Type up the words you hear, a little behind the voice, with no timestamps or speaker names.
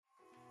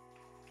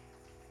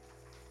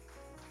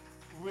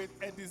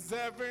with a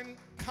deserving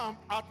camp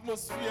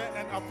atmosphere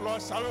and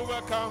applause, shall we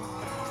welcome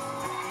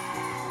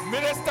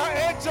Minister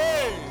AJ.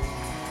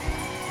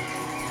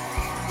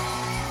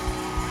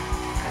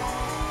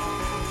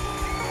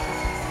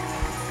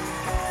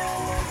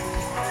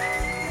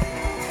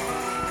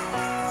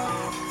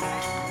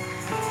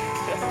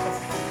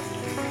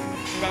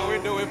 Can we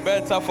do it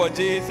better for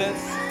Jesus?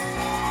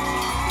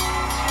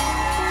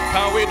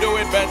 Can we do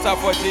it better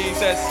for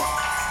Jesus?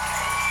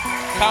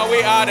 Can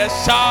we add a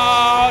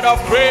shout of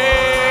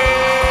praise?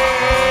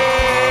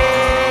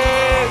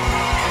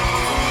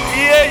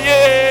 Yeah,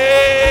 yeah.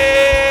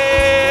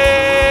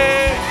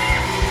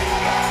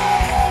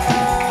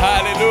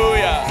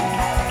 Hallelujah.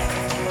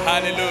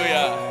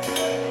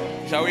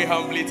 Hallelujah. Shall we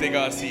humbly take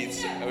our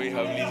seats? Shall we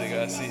humbly take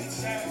our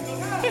seats?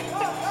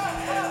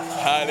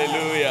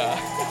 Hallelujah.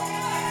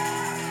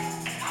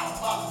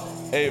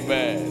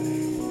 Amen.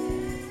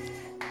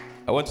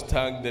 I want to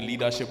thank the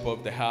leadership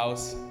of the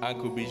house,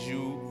 Uncle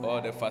Bijou,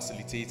 all the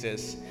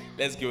facilitators.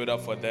 Let's give it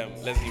up for them.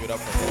 Let's give it up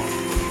for them.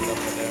 Let's give it up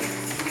for them.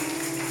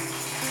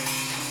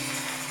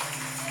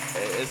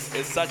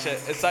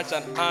 It's such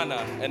an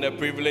honor and a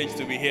privilege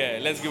to be here.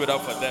 Let's give it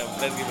up for them.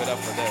 Let's give it up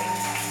for them.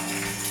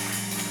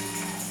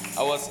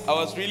 I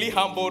was really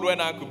humbled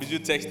when Uncle Bijou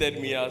texted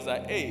me. I was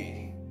like,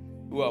 hey,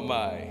 who am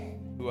I?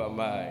 Who am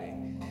I?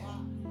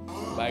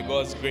 By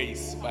God's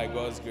grace, by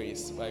God's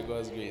grace, by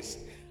God's grace.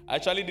 I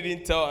actually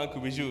didn't tell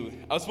Uncle Bijou.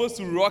 I was supposed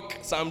to rock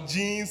some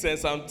jeans and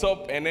some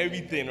top and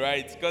everything,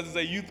 right? Because it's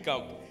a youth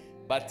camp.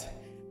 But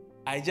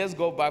I just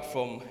got back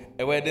from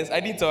a wedding. I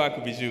didn't tell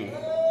Uncle Bijou.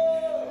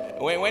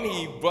 When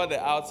he brought the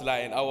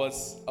outline, I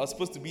was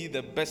supposed to be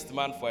the best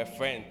man for a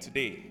friend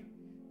today.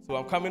 So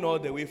I'm coming all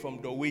the way from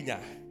Dowenya,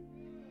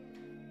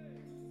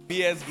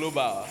 PS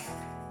Global.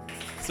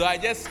 So I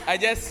just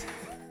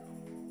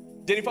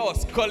Jennifer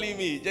was calling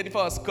me,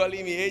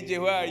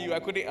 AJ, where are you? I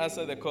couldn't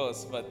answer the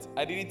calls, but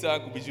I didn't tell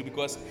Uncle Bijou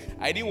because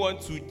I didn't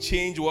want to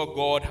change what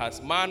God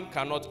has. Man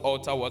cannot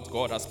alter what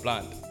God has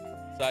planned.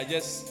 So I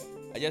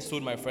just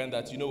told my friend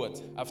that, you know what,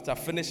 after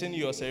finishing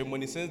your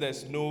ceremony, since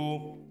there's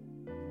no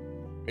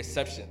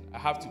reception, I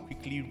have to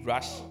quickly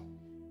rush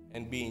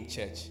and be in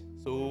church.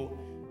 So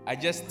I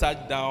just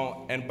touched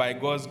down, and by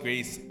God's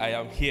grace, I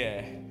am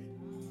here.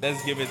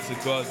 Let's give it to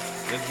God.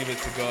 Let's give it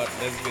to God.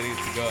 Let's give it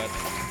to God.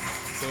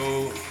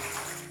 So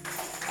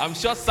I'm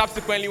sure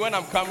subsequently when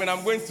I'm coming,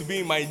 I'm going to be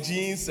in my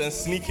jeans and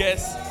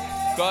sneakers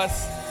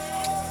because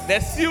the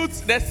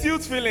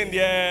suit feeling,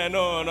 yeah,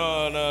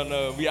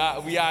 no. We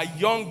are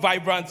young,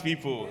 vibrant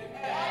people.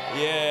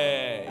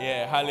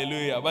 Yeah,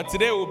 hallelujah. But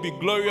today will be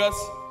glorious.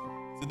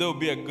 Today will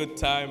be a good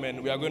time,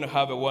 and we are going to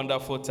have a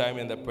wonderful time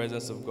in the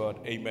presence of God.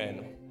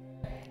 Amen.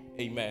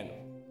 Amen.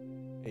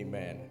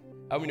 Amen.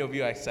 How many of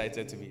you are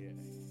excited to be here?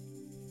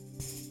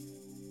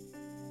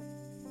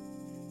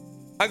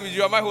 Uncle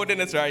Bijou, am I holding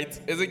it right?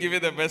 Is it giving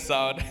the best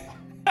sound?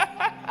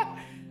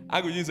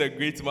 Uncle Bijou is a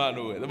great man.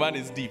 Oh. The man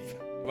is deep.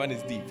 The man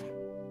is deep.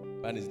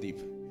 The man is deep.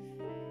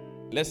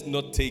 Let's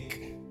not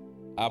take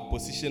our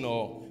position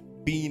or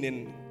being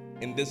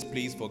in this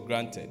place for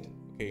granted,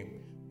 okay?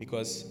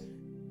 Because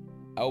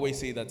I always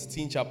say that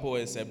Teen Chapel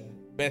is a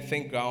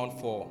birthing ground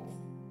for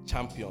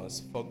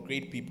champions, for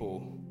great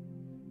people.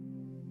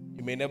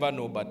 You may never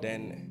know, but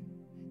then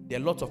there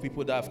are a lot of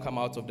people that have come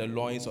out of the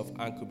loins of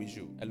Uncle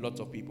Bijou. A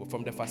lot of people,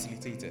 from the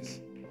facilitators.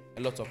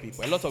 A lot of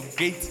people. A lot of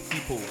great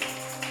people.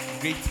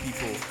 Great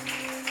people.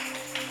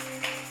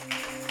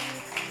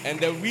 And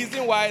the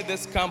reason why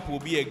this camp will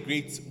be a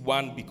great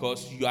one,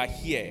 because you are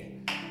here,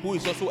 who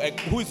is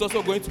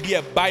also going to be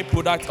a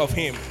byproduct of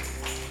him.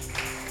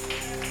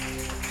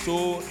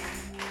 So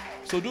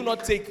do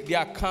not take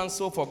their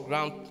counsel for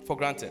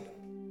granted.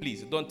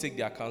 Please, don't take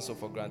their counsel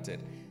for granted.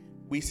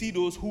 We see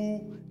those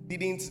who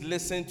didn't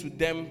listen to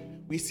them.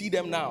 We see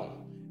them now.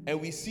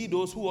 And we see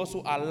those who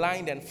also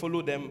aligned and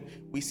followed them.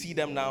 We see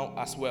them now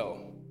as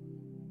well.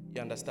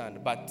 You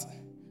understand? But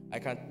I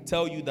can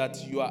tell you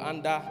that you are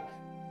under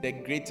the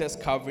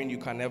greatest covering you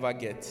can ever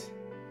get.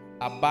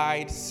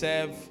 Abide,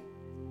 serve,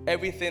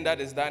 everything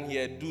that is done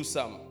here, do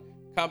some.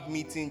 Camp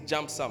meeting,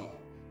 jump some.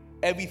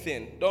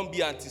 Everything. Don't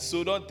be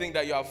so don't think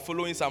that you are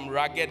following some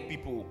ragged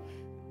people.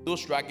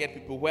 Those ragged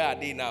people, where are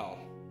they now?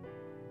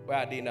 Where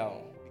are they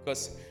now?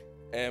 Because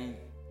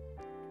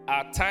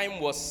our time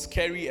was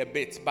scary a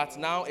bit, but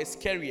now it's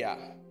scarier.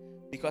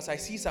 Because I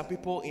see some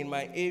people in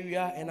my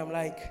area and I'm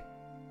like,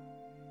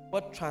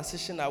 what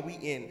transition are we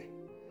in?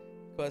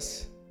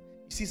 Because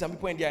you see some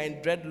people they are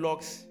in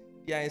dreadlocks,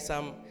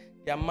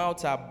 their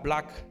mouths are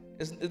black.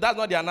 That's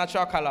not their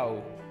natural color.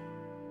 Oh.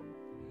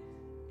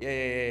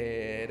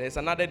 Yeah, there's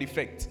another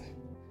defect.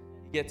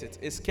 You get it?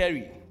 It's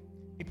scary.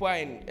 People are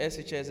in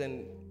SHS,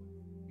 and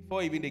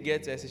before even they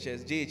get to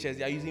SHS, JHS,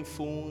 they are using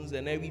phones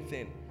and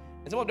everything.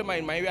 And some of them are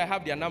in my area, I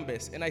have their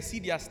numbers, and I see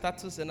their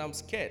status, and I'm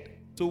scared.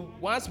 So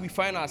once we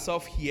find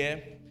ourselves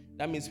here,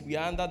 that means we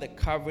are under the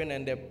covering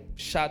and the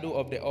shadow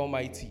of the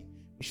Almighty.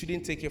 We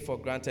shouldn't take it for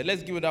granted.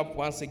 Let's give it up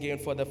once again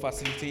for the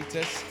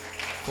facilitators,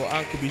 for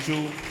Uncle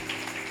Bijou.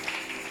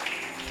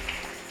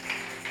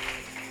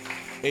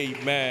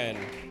 Amen.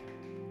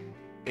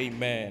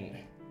 Amen.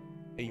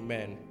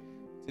 Amen.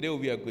 Today will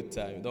be a good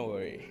time. Don't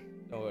worry.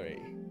 Don't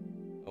worry.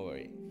 Don't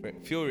worry.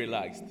 Feel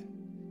relaxed.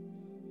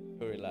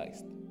 Feel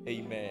relaxed.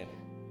 Amen.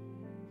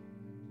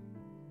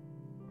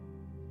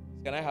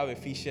 Can I have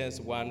Ephesians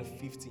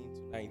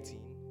 1:15-19?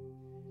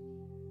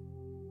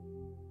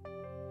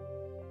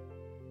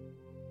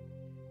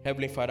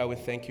 Heavenly Father, we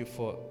thank you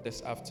for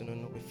this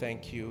afternoon. We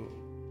thank you.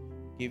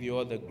 Give you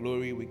all the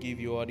glory. We give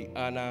you all the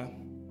honor.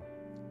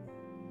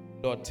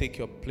 Lord, take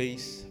your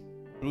place.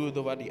 Brood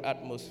over the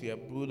atmosphere.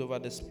 Brood over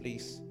this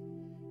place.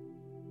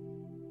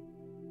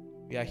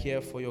 We are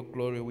here for your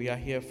glory. We are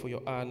here for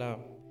your honor.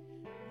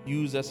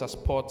 Use us as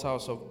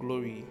portals of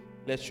glory.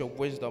 Let your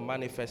wisdom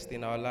manifest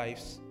in our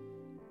lives.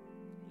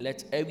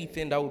 Let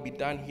everything that will be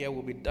done here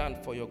will be done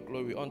for your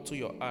glory, unto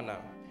your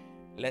honor.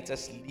 Let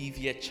us leave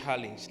here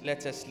challenged.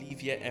 Let us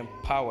leave here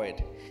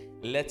empowered.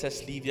 Let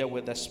us leave here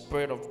with the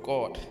Spirit of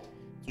God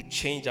to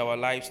change our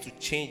lives, to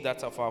change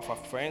that of our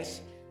friends.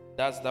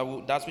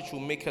 That's which will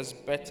make us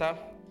better.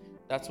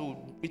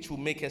 Which will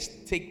make us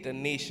take the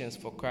nations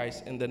for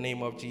Christ. In the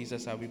name of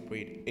Jesus, have we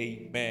prayed.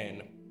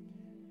 Amen.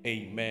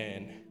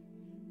 Amen.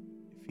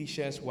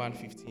 Ephesians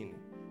 1:15.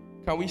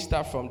 Can we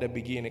start from the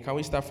beginning? Can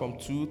we start from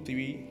 2,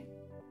 3?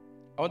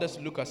 I want us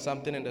to look at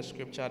something in the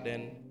scripture,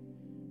 then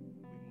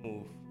we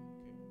move.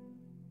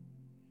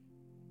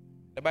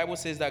 The Bible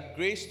says that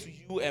grace to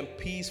you and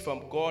peace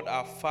from God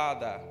our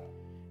Father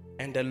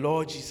and the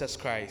Lord Jesus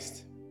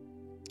Christ.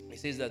 It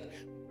says that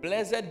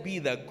blessed be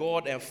the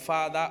God and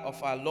Father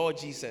of our Lord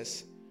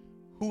Jesus,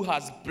 who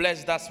has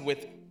blessed us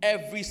with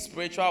every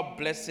spiritual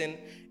blessing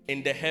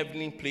in the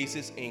heavenly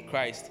places in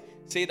Christ.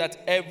 Say that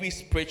every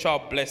spiritual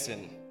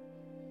blessing.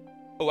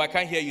 Oh, I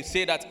can't hear you.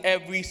 Say that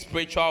every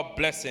spiritual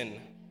blessing.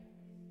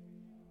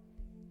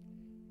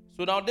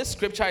 So now this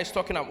scripture is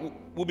talking about,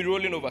 we'll be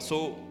rolling over.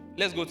 So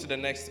let's go to the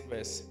next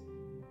verse.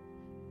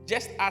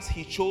 Just as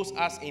he chose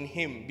us in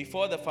him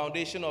before the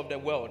foundation of the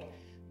world,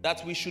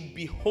 that we should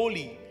be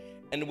holy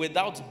and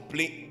without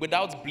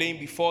blame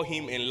before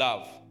him in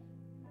love,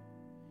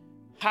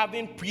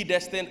 having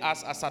predestined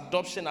us as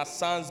adoption as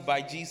sons by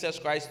Jesus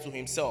Christ to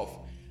himself,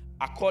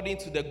 according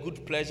to the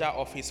good pleasure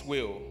of his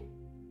will,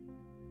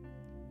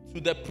 to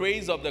the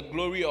praise of the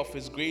glory of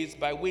his grace,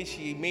 by which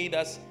he made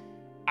us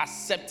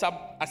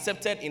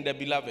accepted in the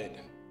beloved.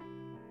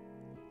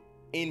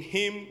 In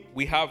him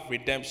we have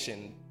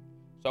redemption.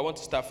 So I want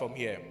to start from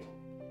here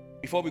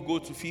before we go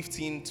to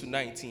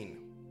 15-19.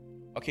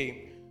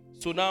 Okay,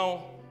 so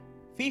now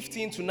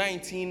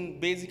 15-19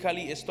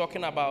 basically is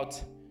talking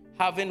about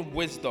having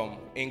wisdom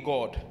in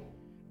God,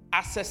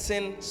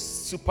 accessing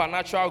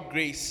supernatural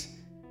grace,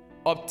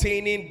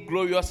 obtaining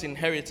glorious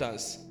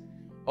inheritance.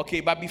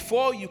 Okay, but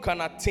before you can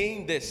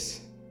attain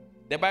this,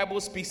 the Bible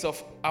speaks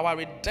of our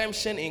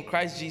redemption in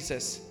Christ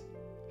Jesus.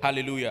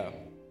 Hallelujah.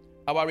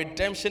 Our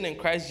redemption in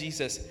Christ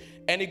Jesus.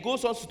 And it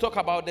goes on to talk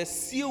about the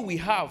seal we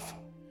have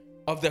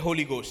of the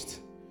Holy Ghost.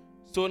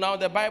 So now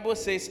the Bible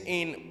says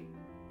in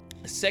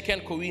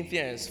 2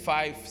 Corinthians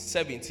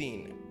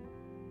 5:17.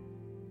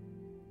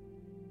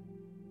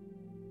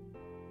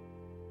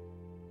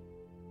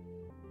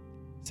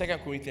 Second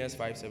Corinthians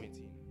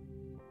 5:17.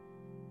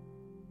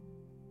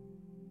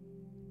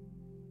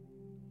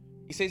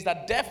 It says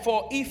that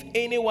therefore, if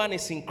anyone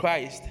is in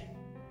Christ,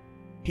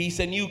 he is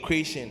a new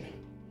creation.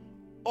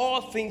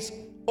 All things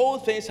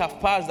have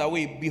passed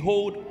away.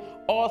 Behold,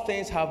 all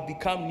things have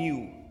become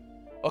new.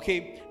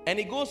 Okay, and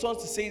it goes on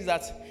to say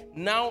that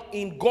now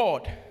in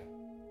God.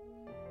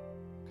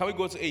 Can we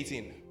go to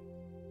 18?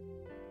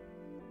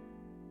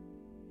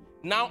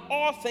 Now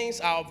all things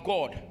are of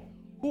God,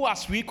 who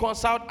has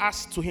reconciled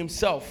us to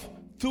himself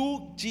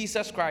through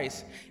Jesus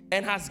Christ,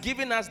 and has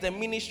given us the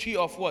ministry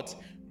of what?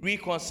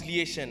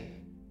 Reconciliation.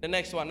 The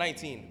next one,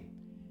 19.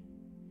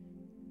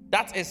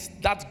 That is,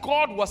 that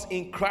God was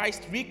in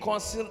Christ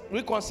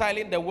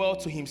reconciling the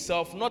world to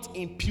himself, not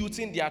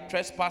imputing their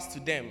trespass to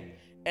them,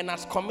 and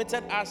has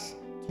committed us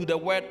to the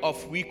word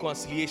of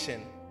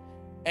reconciliation.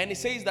 And it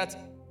says that,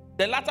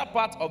 the latter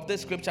part of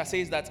this scripture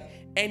says that,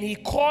 and he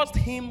caused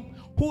him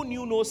who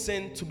knew no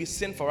sin to be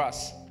sin for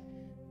us,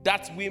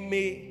 that we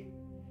may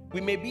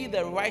be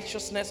the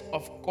righteousness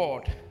of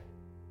God.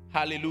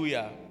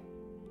 Hallelujah.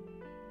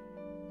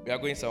 We are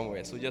going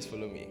somewhere, so just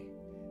follow me.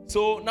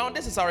 So now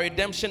this is our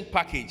redemption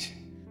package.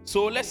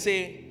 So let's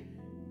say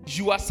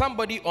you are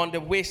somebody on the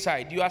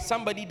wayside. You are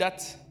somebody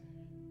that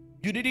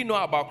you didn't know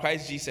about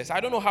Christ Jesus. I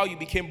don't know how you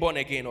became born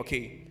again,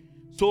 okay?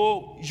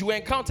 So you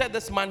encountered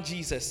this man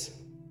Jesus,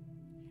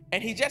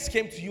 and he just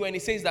came to you and he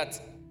says that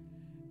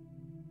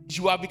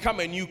you have become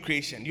a new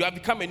creation. You have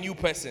become a new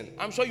person.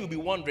 I'm sure you'll be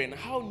wondering,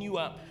 how new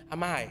am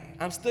I?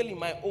 I'm still in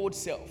my old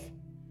self,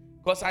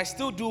 because I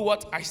still do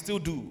what I still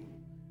do.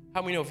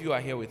 How many of you are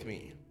here with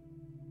me?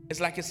 It's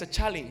like it's a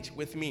challenge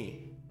with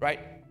me, right?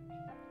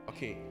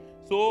 Okay.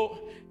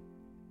 So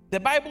the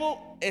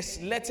Bible is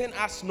letting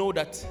us know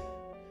that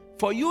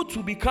for you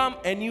to become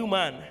a new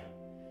man,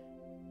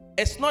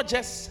 it's not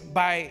just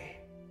by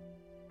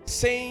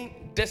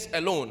saying this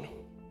alone,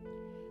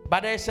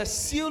 but there's a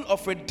seal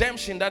of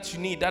redemption that you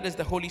need. That is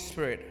the Holy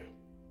Spirit.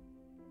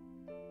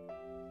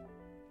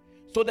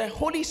 So the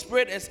Holy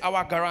Spirit is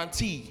our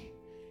guarantee.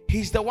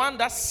 He's the one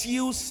that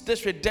seals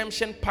this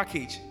redemption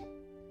package.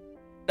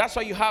 That's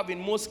why you have in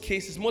most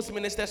cases, most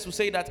ministers who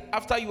say that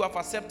after you have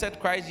accepted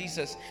Christ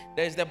Jesus,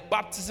 there is the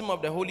baptism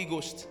of the Holy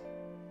Ghost.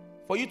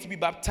 For you to be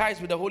baptized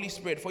with the Holy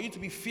Spirit, for you to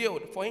be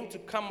filled, for Him to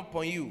come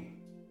upon you.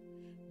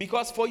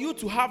 Because for you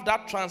to have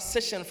that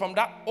transition from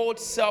that old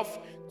self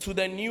to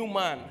the new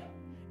man,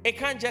 it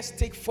can't just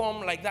take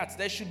form like that.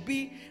 There should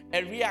be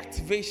a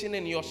reactivation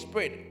in your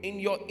spirit, in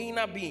your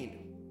inner being.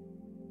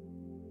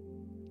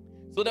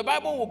 So the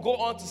Bible will go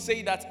on to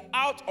say that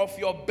out of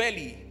your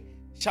belly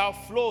shall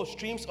flow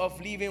streams of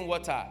living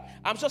water.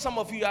 I'm sure some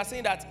of you are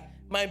saying that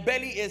my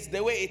belly is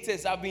the way it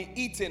is. I've been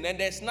eating and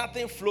there's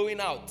nothing flowing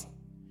out.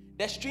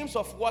 The streams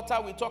of water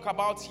we talk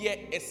about here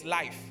is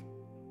life.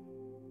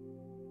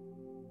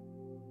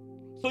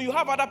 So you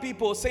have other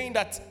people saying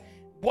that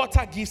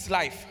water gives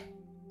life.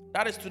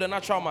 That is to the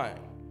natural man.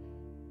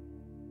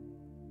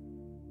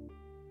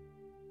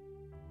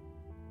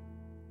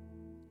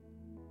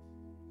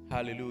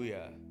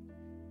 Hallelujah.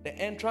 The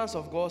entrance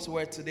of God's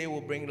word today will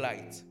bring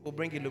light, will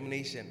bring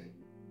illumination.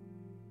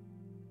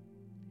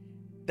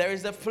 There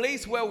is a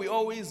place where we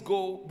always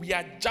go, we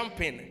are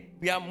jumping,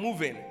 we are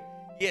moving.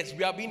 Yes,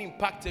 we are being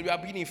impacted, we are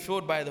being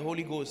filled by the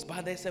Holy Ghost.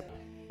 But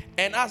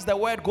and as the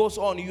word goes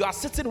on, you are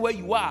sitting where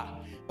you are,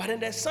 but then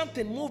there's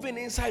something moving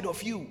inside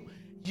of you.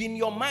 In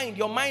your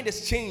mind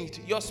is changed.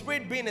 Your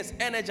spirit being is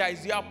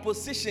energized. You are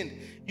positioned.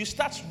 You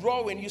start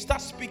roaring, you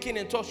start speaking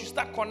in tongues, you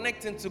start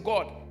connecting to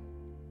God.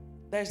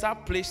 There's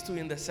that place too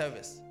in the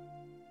service.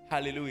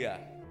 Hallelujah.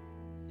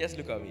 Just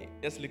look at me.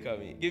 Just look at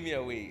me. Give me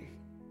a wave.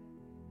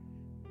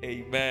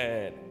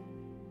 Amen.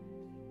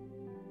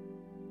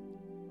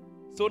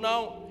 So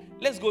now,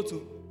 let's go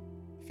to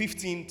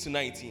 15 to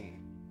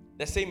 19.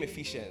 The same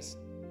Ephesians.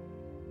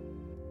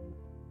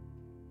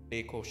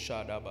 Thank you,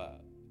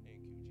 Jesus.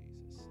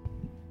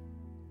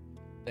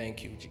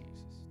 Thank you, Jesus.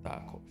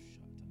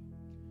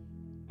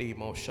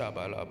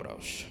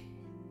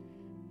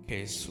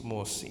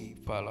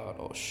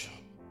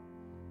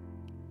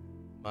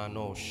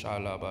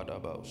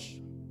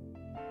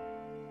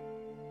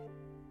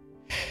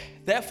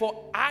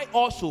 Therefore, I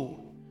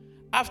also,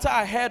 after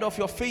I heard of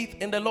your faith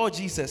in the Lord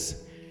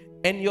Jesus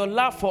and your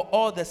love for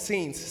all the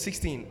saints,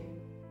 16,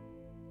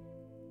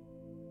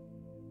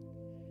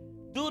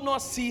 do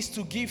not cease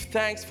to give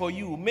thanks for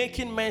you,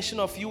 making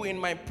mention of you in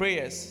my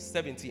prayers,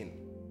 17,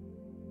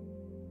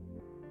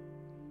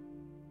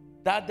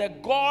 that the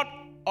God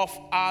of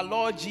our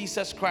Lord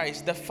Jesus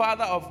Christ, the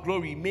Father of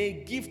glory, may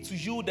give to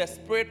you the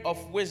spirit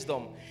of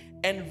wisdom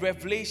and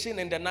revelation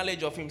in the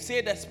knowledge of Him.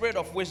 Say the spirit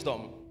of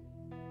wisdom.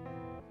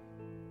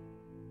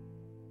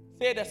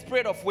 Say the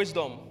spirit of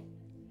wisdom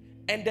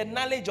and the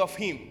knowledge of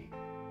Him,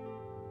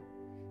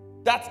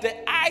 that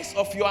the eyes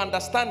of your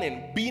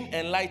understanding being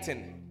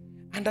enlightened.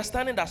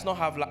 Understanding does not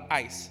have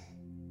eyes.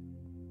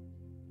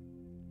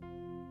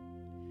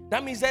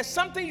 That means there's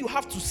something you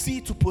have to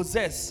see to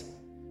possess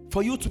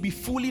for you to be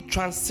fully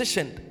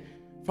transitioned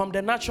from the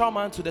natural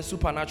man to the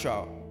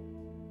supernatural.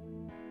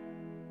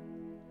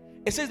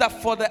 It says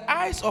that for the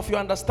eyes of your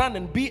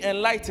understanding be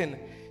enlightened,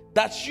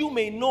 that you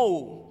may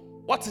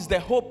know what is the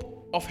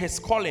hope of His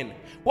calling,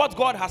 what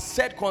God has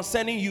said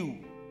concerning you,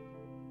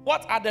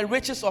 what are the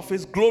riches of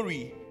His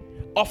glory,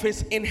 of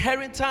His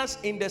inheritance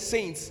in the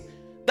saints.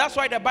 That's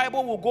why the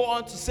Bible will go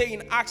on to say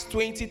in Acts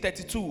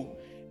 20:32,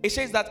 it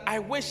says that I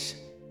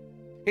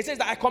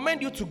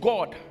commend you to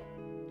God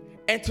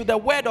and to the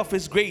word of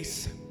His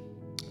grace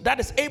that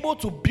is able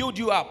to build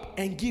you up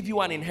and give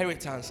you an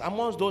inheritance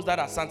amongst those that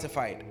are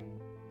sanctified.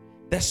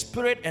 The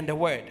Spirit and the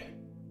Word.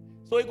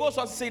 So it goes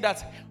on to say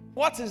that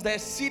what is the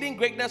exceeding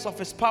greatness of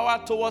His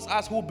power towards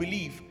us who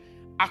believe,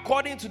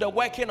 according to the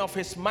working of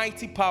His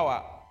mighty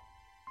power.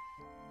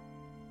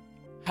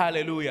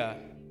 Hallelujah.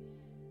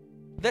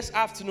 This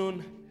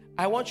afternoon,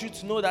 I want you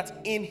to know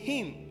that in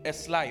Him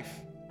is life.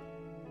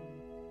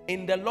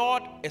 In the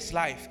Lord is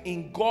life.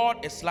 In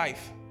God is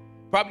life.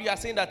 Probably you are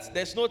saying that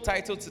there's no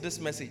title to this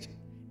message.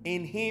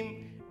 In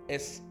Him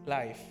is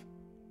life.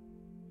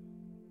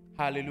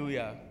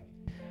 Hallelujah.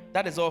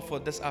 That is all for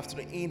this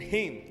afternoon. In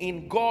Him,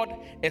 in God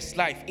is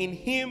life. In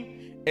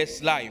Him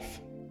is life.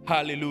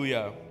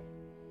 Hallelujah.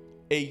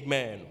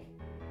 Amen.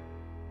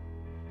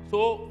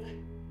 So,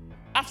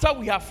 after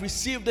we have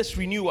received this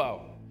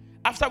renewal,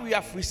 after we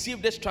have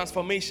received this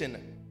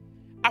transformation,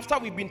 after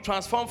we've been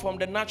transformed from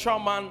the natural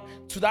man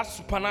to that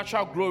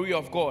supernatural glory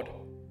of God,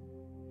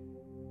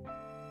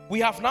 we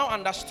have now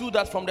understood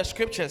that from the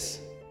scriptures,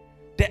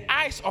 the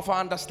eyes of our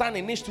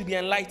understanding needs to be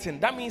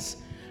enlightened. That means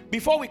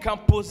before we can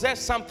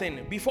possess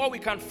something, before we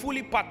can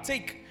fully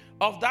partake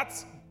of that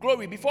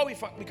glory, before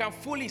we can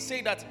fully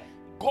say that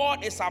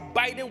God is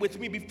abiding with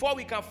me, before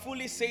we can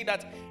fully say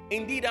that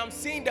indeed I'm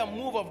seeing the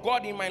move of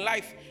God in my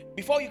life,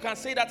 before you can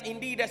say that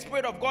indeed the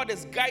Spirit of God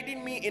is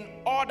guiding me in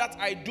all that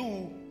I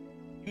do,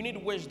 you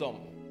need wisdom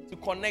to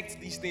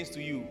connect these things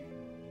to you.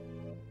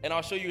 And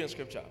I'll show you in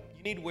scripture.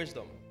 You need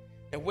wisdom,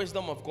 the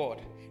wisdom of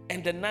God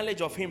and the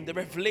knowledge of Him, the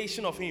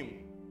revelation of Him.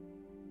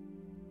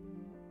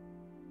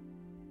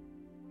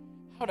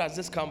 How does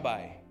this come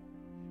by?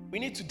 We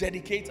need to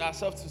dedicate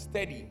ourselves to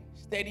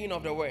studying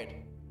of the word.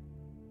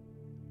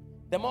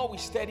 The more we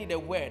study the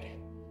word,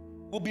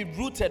 we'll be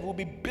rooted, we'll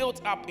be built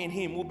up in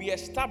him, we'll be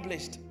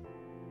established.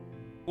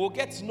 We'll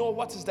get to know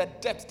what is the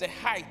depth, the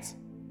height,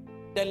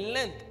 the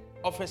length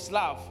of his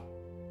love.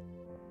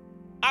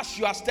 As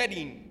you are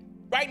studying,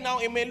 right now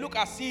it may look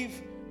as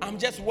if I'm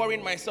just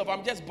worrying myself,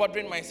 I'm just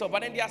bothering myself.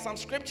 But then there are some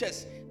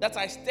scriptures that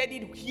I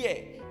studied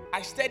here.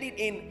 I studied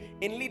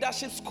in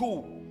leadership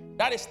school.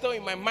 That is still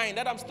in my mind,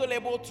 that I'm still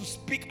able to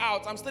speak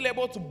out. I'm still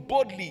able to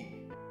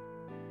boldly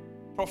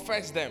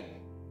profess them.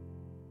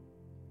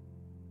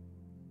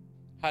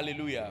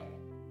 Hallelujah.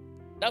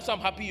 That's why I'm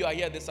happy you are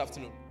here this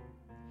afternoon.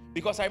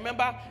 Because I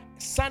remember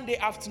Sunday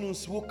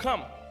afternoons will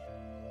come.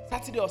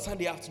 Saturday or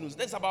Sunday afternoons.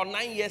 That's about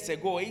 9 years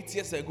ago, 8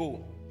 years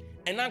ago.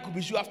 And Uncle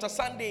Bijou, after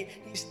Sunday,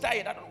 he's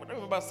tired. I don't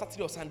remember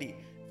Saturday or Sunday.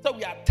 So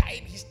we are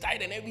tired, he's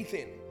tired and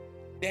everything.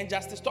 Then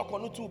Justice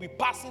Tokonu will be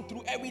passing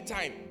through every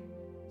time.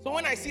 So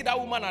when I see that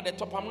woman at the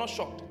top, I'm not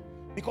shocked.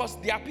 Because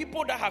there are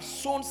people that have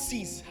sown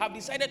seeds, have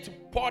decided to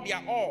pour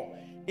their all.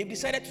 They've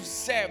decided to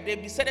serve.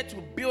 They've decided to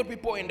build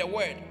people in the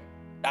word.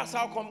 That's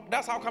how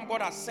come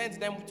God has sent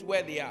them to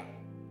where they are.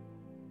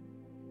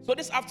 So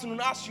this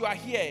afternoon, as you are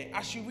here,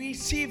 as you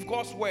receive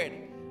God's word,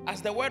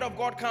 as the word of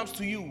God comes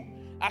to you,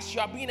 as you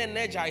are being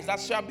energized,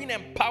 as you are being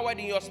empowered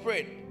in your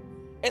spirit,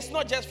 it's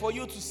not just for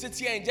you to sit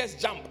here and just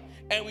jump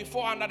and we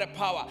fall under the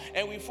power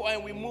and we fall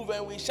and we move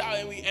and we shout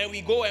and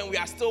we go and we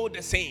are still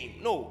the same.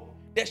 No,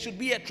 there should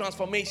be a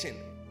transformation.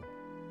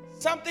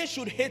 Something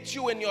should hit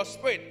you in your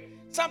spirit.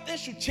 Something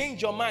should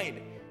change your mind.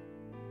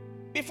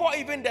 Before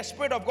even the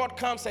Spirit of God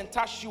comes and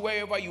touches you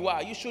wherever you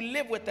are, you should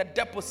live with a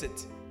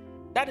deposit.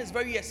 That is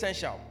very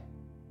essential.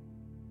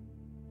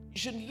 You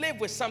should live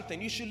with something.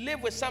 You should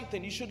live with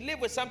something. You should live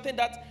with something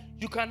that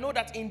you can know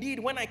that indeed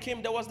when I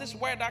came, there was this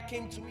word that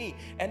came to me.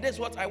 And this is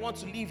what I want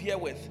to leave here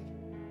with.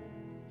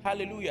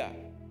 Hallelujah.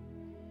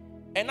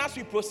 And as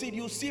we proceed,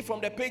 you see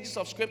from the pages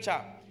of scripture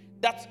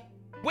that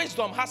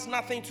wisdom has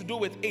nothing to do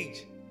with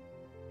age.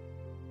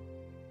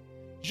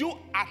 You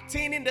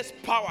attaining this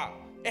power,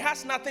 it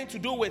has nothing to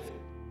do with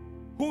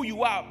who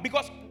you are.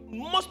 Because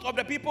most of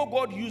the people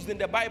God used in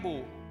the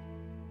Bible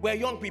were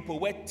young people,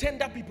 were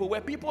tender people,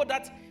 were people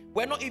that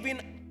were not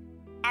even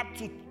up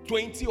to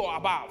 20 or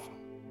above.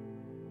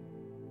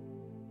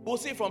 We'll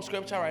see from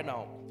scripture right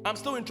now. I'm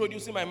still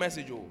introducing my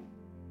message.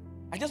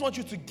 I just want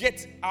you to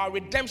get our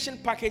redemption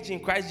package in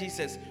Christ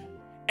Jesus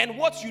and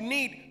what you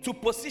need to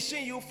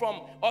position you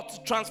from or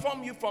to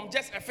transform you from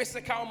just a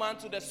physical man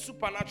to the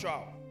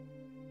supernatural.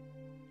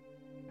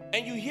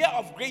 And you hear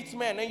of great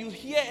men and you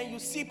hear and you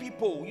see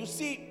people, you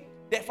see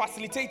their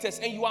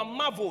facilitators and you are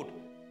marveled.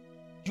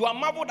 You are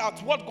marveled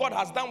at what God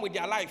has done with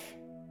their life.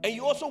 And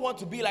you also want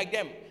to be like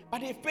them.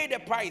 But they've paid the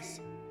price.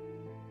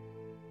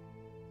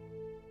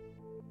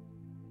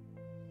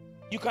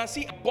 You can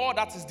see a ball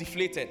that is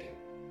deflated.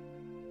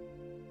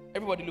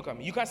 Everybody look at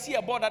me. You can see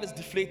a ball that is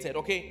deflated,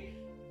 okay?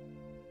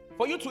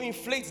 For you to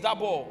inflate that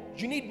ball,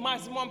 you need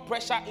maximum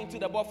pressure into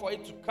the ball for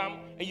it to come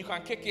and you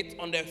can kick it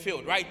on the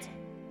field, right?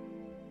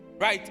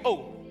 Right?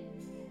 Oh.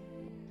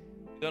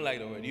 You don't like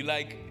the word. You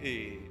like,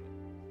 hey.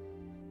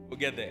 We'll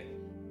get there.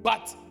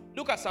 But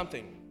look at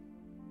something.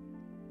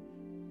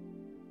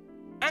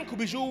 Uncle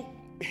Bijou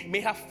may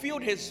have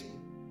filled his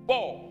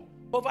ball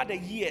over the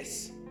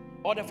years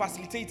or the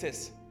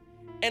facilitators.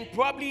 And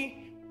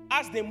probably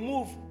as they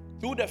move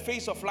through the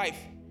phase of life,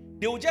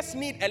 they will just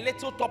need a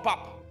little top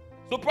up.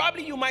 So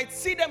probably you might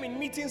see them in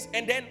meetings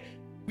and then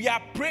we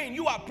are praying,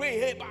 you are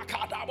praying,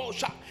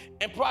 hey,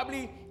 and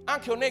probably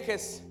Uncle Nick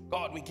is,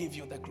 God, we give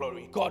you the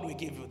glory. God, we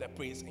give you the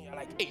praise. And you're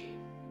like, hey,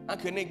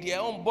 Uncle Nick, they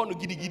are on born to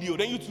giddy.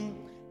 Then you too,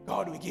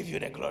 God, we give you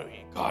the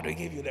glory. God, we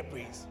give you the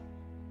praise.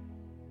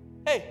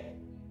 Hey,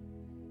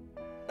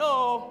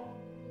 no.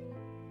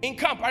 In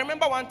camp, I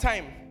remember one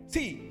time,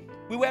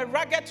 we were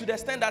rugged to the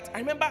extent that I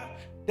remember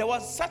there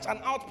was such an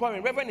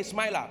outpouring, Reverend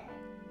Ismaila.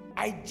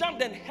 I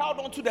jumped and held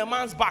onto the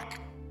man's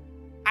back.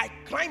 I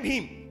climbed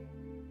him.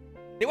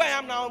 The way I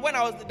am now,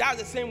 that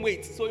was the same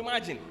weight. So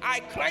imagine,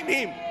 I climbed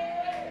him.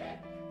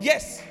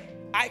 Yes,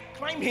 I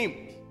climbed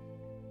him.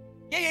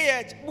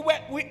 Yeah. All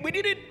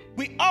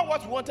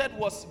what we wanted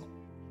was,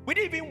 we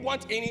didn't even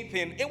want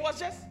anything. It was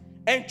just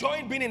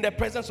enjoying being in the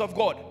presence of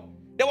God.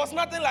 There was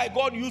nothing like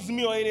God used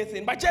me or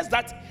anything, but just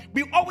that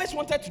we always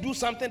wanted to do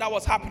something that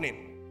was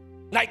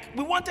happening. Like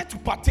we wanted to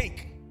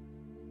partake.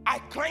 I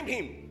climbed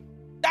him.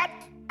 That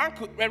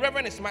Uncle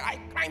Reverend Ismail, I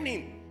climbed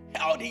him,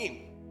 held him.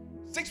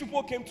 6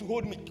 people came to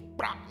hold me.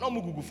 No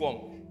mugugu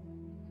form.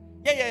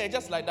 Yeah,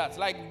 just like that.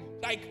 Like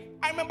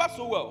I remember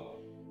so well.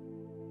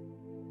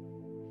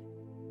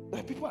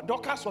 The people,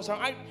 Dorcas was.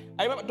 I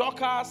remember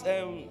Dorcas,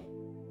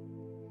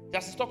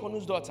 Justice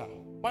Tokonu's daughter.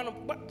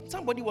 But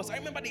somebody was. I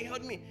remember they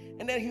held me,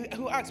 and then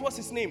he asked, "What's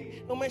his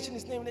name?" He mentioned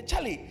his name. And then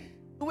Charlie,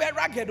 we are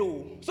ragged.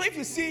 So if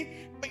you see,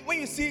 when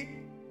you see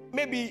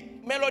maybe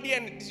melody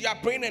and you are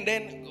praying, and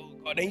then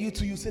God, then you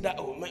too, you say that,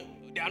 oh man,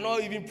 they are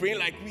not even praying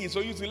like me. So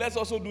you too, let's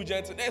also do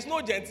gentle. There's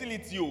no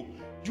gentility.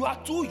 You are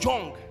too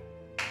young.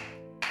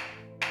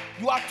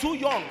 You are too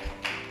young.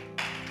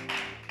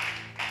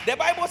 The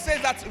Bible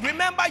says that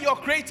remember your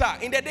Creator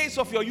in the days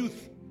of your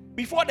youth,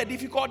 before the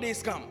difficult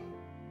days come.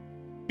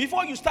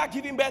 Before you start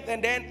giving birth,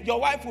 and then your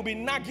wife will be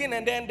nagging,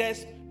 and then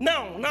there's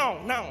now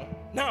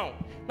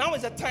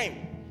is the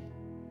time.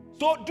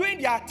 So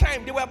during their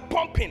time, they were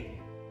pumping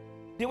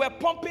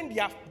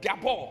their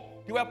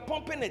ball. They were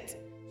pumping it.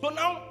 So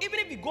now, even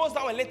if it goes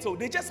down a little,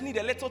 they just need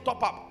a little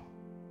top up.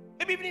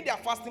 Maybe even if they are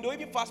fasting, they'll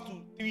even fast to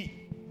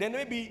 3. Then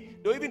maybe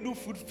they'll even do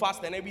food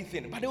fast and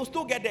everything, but they will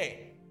still get there.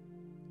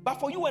 But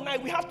for you and I,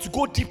 we have to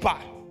go deeper,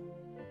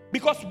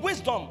 because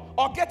wisdom,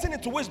 or getting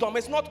into wisdom,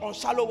 is not on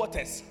shallow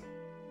waters.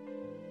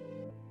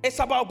 It's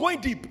about going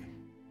deep.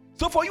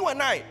 So for you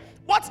and I,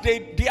 what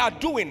they are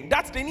doing,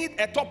 that they need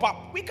a top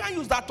up. We can't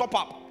use that top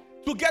up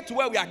to get to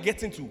where we are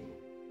getting to.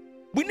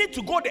 We need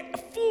to go the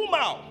full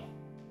mile.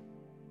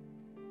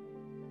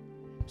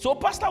 So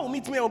pastor will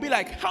meet me and will be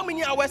like, how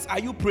many hours are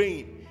you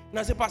praying? And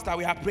I say, pastor,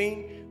 we are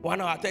praying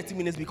 1 hour 30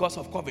 minutes because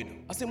of COVID.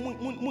 I say,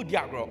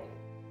 girl.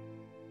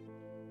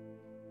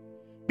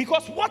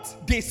 Because what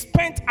they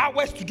spent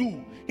hours to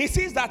do, he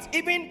sees that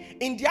even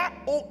in their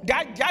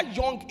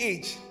young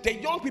age, the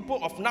young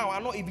people of now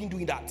are not even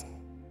doing that.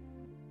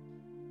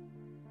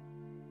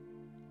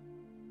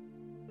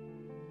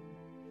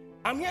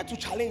 I'm here to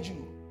challenge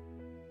you,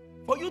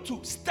 for you to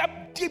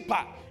step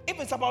deeper. If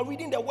it's about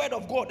reading the word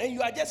of God and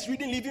you are just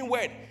reading living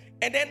word,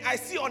 and then I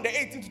see on the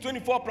 18 to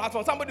 24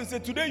 platform, somebody say,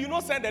 today you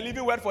not send the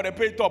living word for the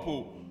pay top.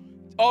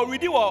 Or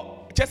reading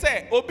what just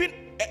say,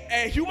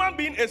 a human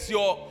being is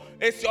your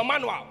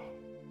manual.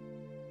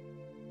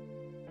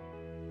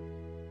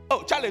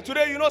 Oh, Charlie,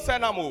 today you know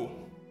Senamo.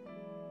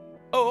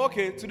 Oh,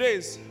 okay. Today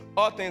is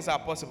all things are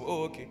possible.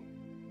 Oh, okay.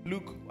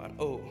 Luke 1.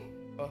 Oh,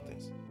 all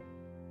things.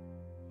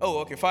 Oh,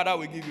 okay. Father,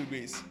 we give you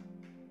grace.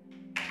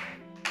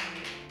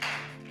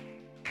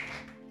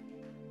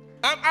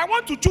 I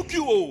want to choke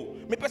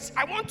you.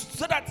 I want to,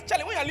 so that,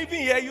 Charlie, when you're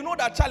living here, you know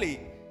that, Charlie,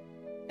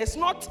 it's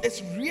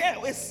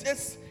real.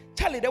 It's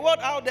Charlie, the world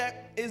out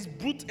there is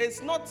brute.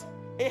 It's not,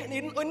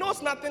 it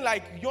knows nothing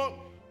like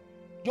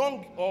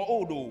young or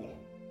old.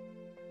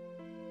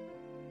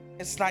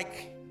 It's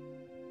like,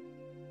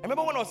 I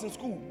remember when I was in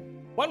school,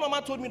 one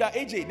mama told me that,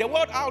 AJ, the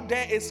world out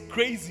there is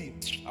crazy.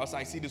 I was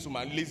like, see this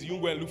woman, lazy, you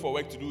go and look for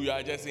work to do. You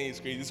are just saying it's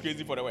crazy. It's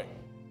crazy for the work.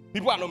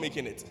 People are not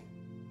making it.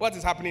 What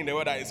is happening in the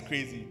world that is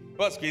crazy?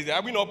 What's crazy?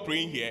 Are we not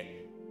praying here?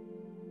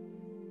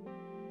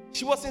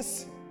 She was in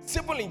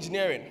civil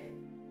engineering.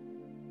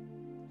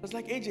 I was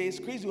like, AJ, it's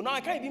crazy. Now I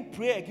can't even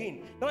pray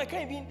again. Now I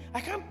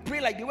can't pray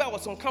like the way I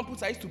was on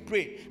campus I used to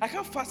pray. I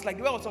can't fast like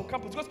the way I was on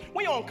campus. Because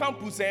when you're on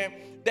campus,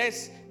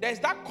 there's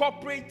that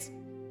corporate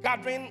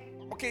gathering.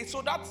 Okay,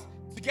 so that's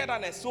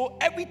togetherness. So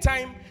every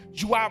time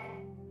you are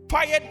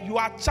fired, you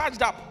are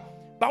charged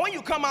up. But when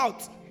you come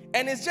out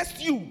and it's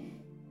just you,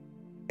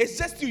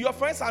 your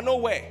friends are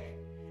nowhere.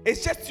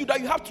 It's just you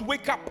that you have to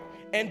wake up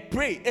and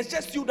pray. It's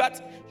just you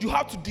that you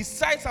have to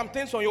decide some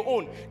things on your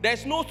own.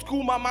 There's no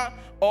school mama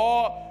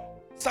or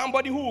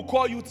somebody who will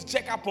call you to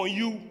check up on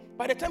you.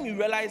 By the time you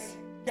realize,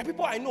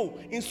 people I know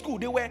in school,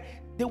 they were,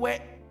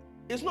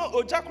 it's not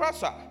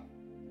Ojakrasa.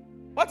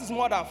 What is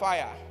more than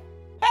fire?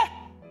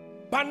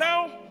 But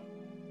now,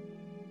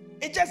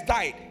 it just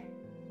died.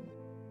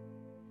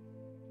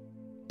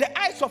 The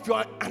eyes of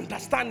your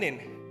understanding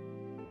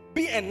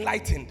be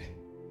enlightened.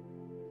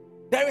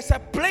 There is a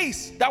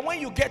place that when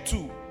you get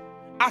to,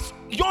 as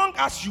young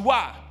as you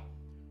are,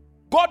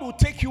 God will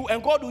take you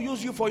and God will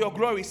use you for your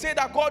glory. Say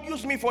that, God,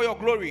 use me for your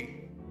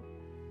glory.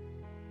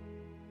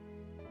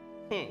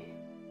 You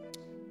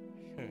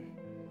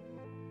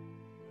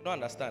don't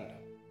understand.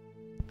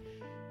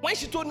 When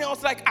she told me, I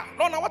was like,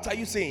 Lorna, what are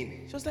you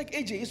saying? She was like,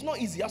 AJ, it's not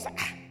easy. I was like,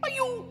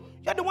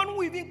 you're the one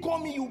who even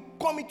called me. You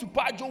call me to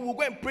Pajo. We'll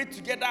go and pray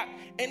together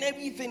and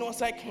everything. I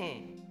was like,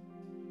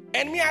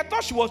 And me, I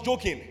thought she was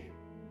joking.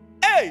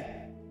 Hey,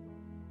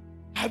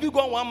 have you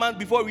gone 1 month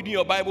before reading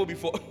your Bible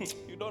before?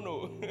 You don't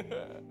know.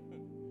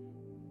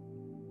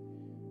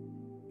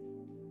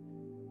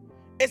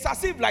 It's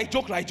as if like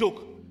joke.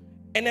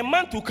 And a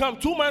month to come,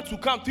 2 months to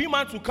come, 3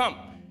 months to come.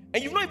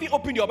 And you've not even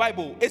opened your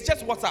Bible. It's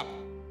just WhatsApp.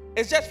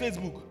 It's just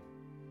Facebook.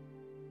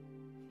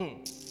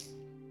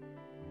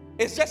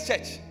 It's just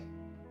church.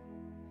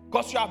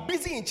 Because you are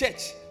busy in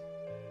church.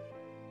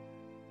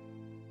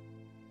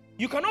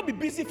 You cannot be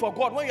busy for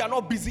God when you are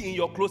not busy in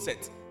your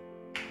closet.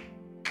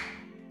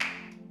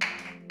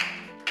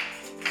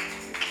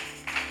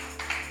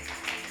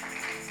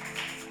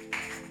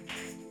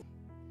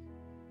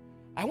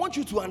 I want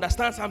you to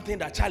understand something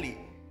that, Charlie,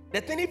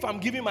 the thing if I'm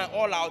giving my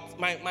all out,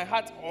 my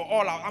heart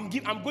all out, I'm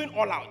going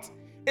all out.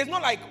 It's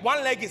not like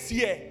one leg is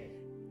here,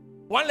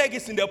 one leg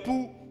is in the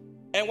pool,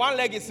 and one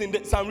leg is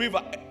in some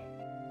river.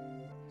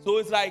 So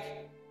it's like,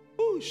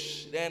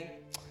 whoosh, then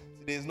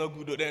today is not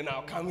good, then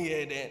I'll come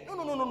here, then.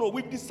 No.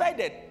 We've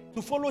decided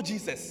to follow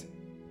Jesus.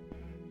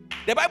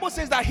 The Bible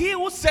says that he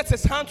who sets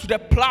his hand to the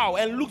plow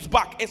and looks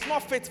back is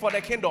not fit for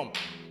the kingdom.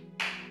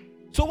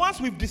 So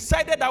once we've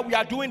decided that we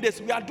are doing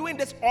this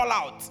all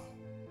out.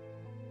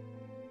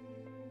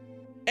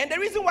 And the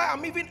reason why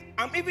I'm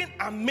even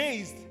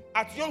amazed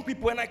at young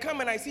people, and I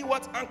come and I see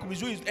what Uncle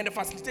Bijou is and the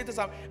facilitators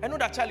have, I know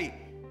that, Charlie,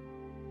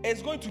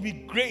 it's going to be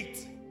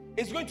great.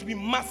 It's going to be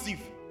massive.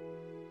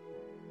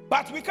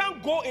 But we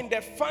can't go in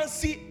the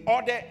fancy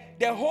or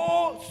the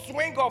whole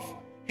swing of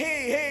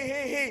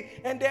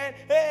hey, and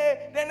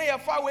then you're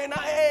far away now,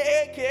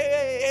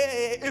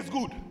 hey, it's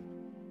good.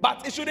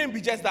 But it shouldn't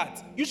be just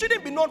that. You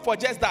shouldn't be known for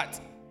just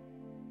that.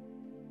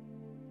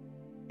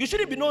 You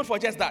shouldn't be known for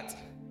just that.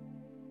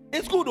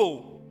 It's good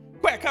though.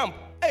 Where camp?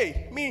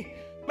 Hey, me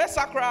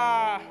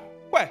sakra.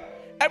 Where?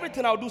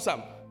 Everything I'll do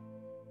some.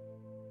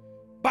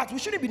 But we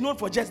shouldn't be known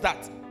for just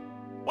that.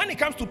 When it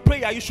comes to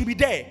prayer, you should be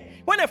there.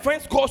 When a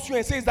friend calls you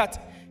and says that,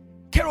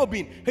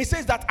 Kerubin, he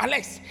says that,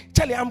 Alex,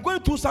 Charlie, I'm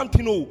going through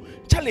something. Oh,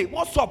 Charlie,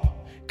 what's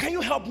up? Can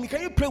you help me?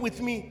 Can you pray with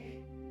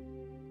me?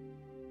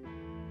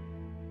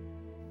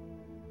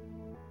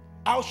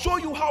 I'll show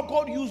you how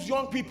God used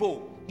young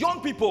people.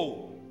 Young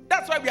people.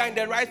 That's why we are in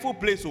the rightful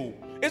place. Oh,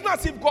 it's not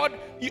as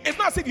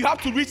if you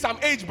have to reach some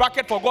age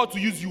bracket for God to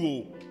use you.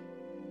 Oh,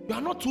 you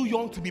are not too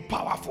young to be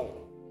powerful.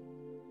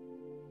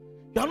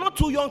 You are not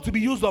too young to be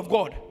used of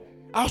God.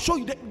 I'll show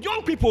you the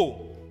young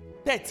people,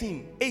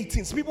 13,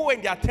 18, people were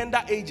in their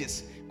tender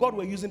ages. God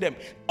were using them.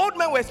 Old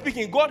men were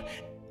speaking. God,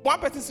 one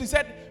person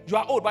said, you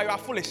are old, but you are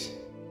foolish.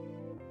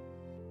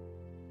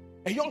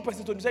 A young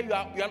person told me, you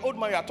are an old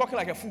man, you are talking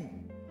like a fool.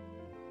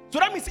 So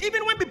that means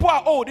even when people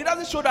are old, it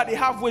doesn't show that they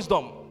have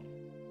wisdom.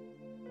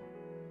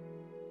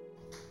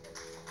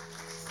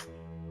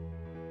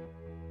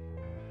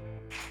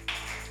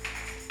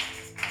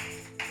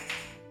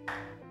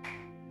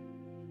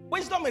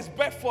 Wisdom is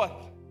brought forth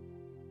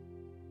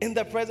in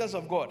the presence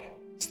of God,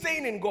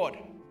 staying in God,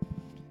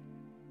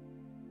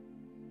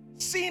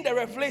 seeing the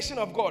revelation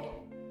of God.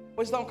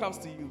 Wisdom comes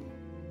to you.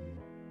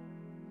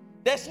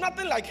 There's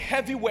nothing like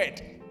heavy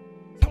word.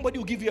 Somebody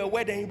will give you a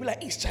word and you'll be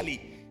like, it's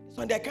Charlie.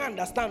 So they can't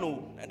understand.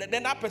 Oh, and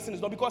then that person is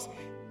not, because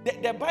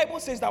the Bible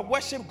says that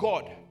worship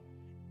God.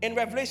 In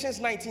Revelations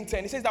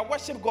 19:10, it says that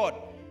worship God,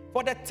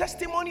 for the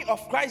testimony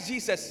of Christ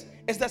Jesus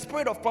is the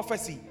spirit of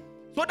prophecy.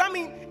 So that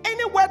means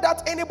any word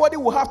that anybody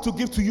will have to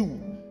give to you,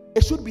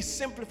 it should be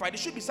simplified. It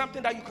should be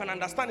something that you can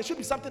understand. It should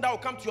be something that will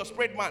come to your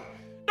spirit, man.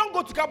 Don't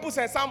go to campus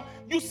and some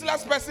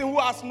useless person who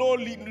has no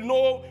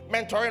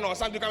mentoring or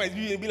something come and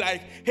be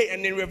like, hey,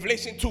 and in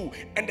Revelation 2,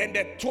 and then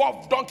the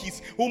 12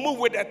 donkeys will move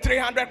with the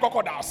 300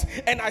 crocodiles,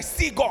 and I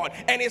see God,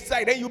 and it's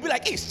like, then you'll be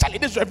like, hey, Charlie,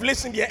 this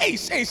Revelation here, hey.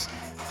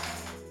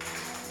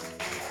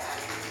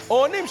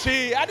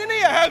 Onimshi, I didn't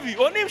hear heavy.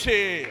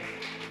 Onimshi.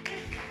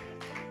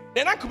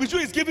 Then Uncle Bijou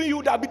is giving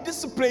you that, be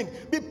disciplined,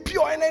 be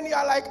pure, and then you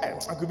are like,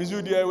 Uncle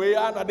Bijou, dear way,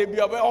 and they be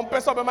on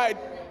person of my mind.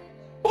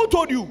 Who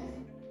told you?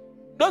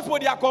 Those people,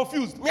 they are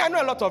confused. Me, I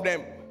know a lot of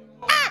them.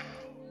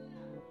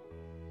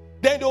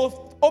 Then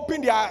they'll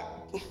open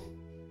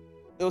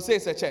they'll say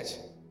it's a church.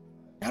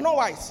 They are not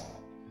wise.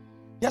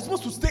 They are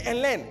supposed to stay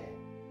and learn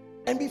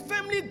and be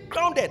firmly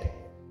grounded.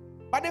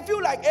 But they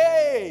feel like,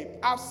 hey,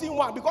 I've seen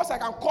one, because I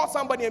can call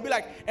somebody and be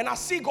like, and I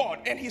see God,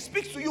 and he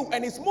speaks to you,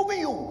 and he's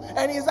moving you,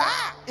 and he's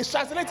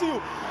translating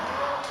you.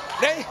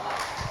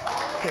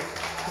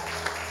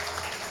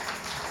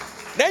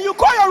 Then you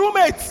call your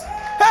roommates.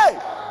 Hey,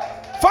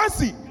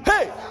 Fancy.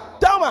 Hey,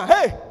 Thelma.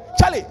 Hey,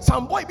 Charlie.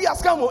 Some boy be a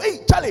scam. Hey,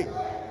 Charlie.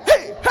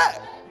 Hey.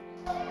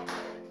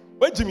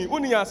 Wait, Jimmy.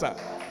 Uni answer.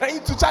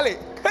 Then to Charlie.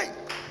 Hey,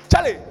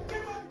 Charlie.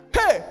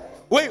 Hey.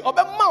 Wait. Obe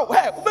mouth.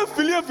 Hey. Obe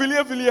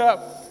filia.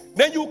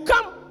 Then you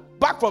come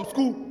back from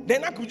school.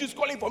 Then I could just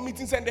calling for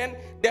meetings, and then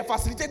the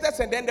facilitators,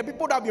 and then the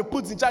people that have been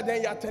put in charge.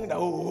 Then you are telling that,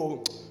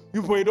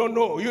 you don't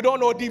know. You don't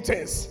know deep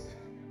things.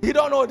 You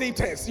don't know deep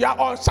things. You are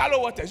on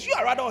shallow waters. You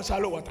are rather on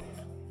shallow water.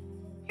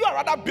 You are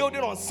rather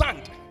building on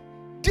sand.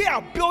 They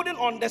are building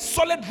on the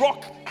solid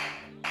rock.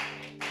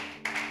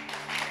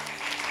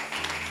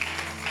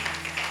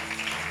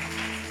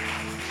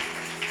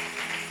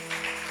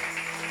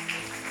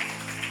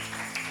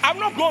 I've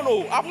not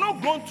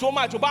grown so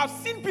much, but I've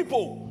seen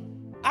people,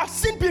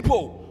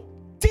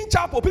 Teen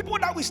Chapel, people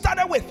that we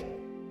started with,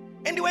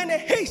 and they were in a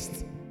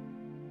haste.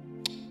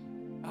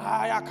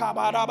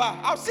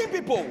 I've seen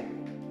people.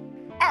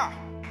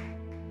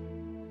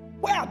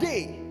 Where are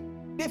they?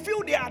 They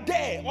feel they are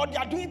there, or they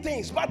are doing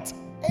things, but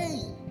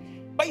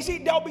you see,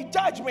 there will be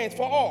judgment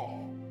for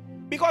all,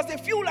 because they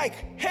feel like,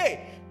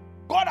 hey,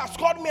 God has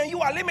called me and you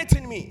are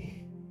limiting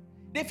me.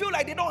 They feel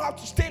like they don't have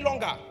to stay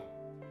longer.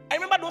 I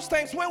remember those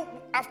times when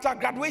after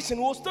graduation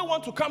we'll still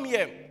want to come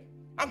here.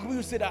 Uncle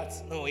will say that,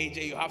 no,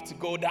 AJ, you have to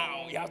go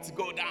down. I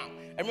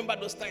remember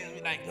those times I'll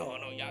be like, no,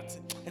 you have to.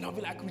 And I'll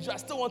be like, I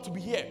still want to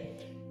be here.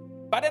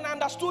 But then I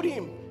understood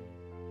him,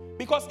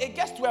 because it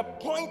gets to a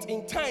point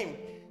in time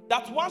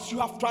that once you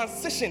have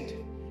transitioned,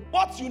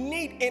 what you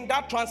need in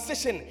that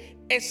transition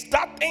is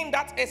that thing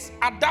that is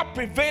at that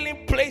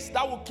prevailing place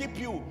that will keep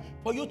you,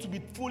 for you to be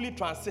fully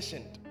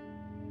transitioned.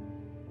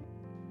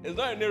 It's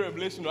not a new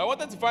revelation. I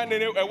wanted to find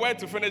a way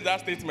to finish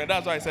that statement.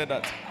 That's why I said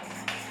that.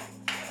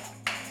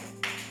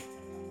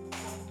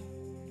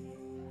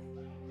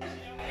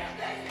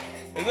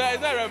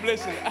 It's not a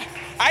revelation.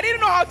 I didn't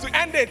know how to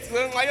end it.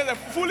 So I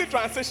just fully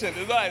transitioned.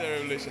 It's not like a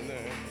revelation.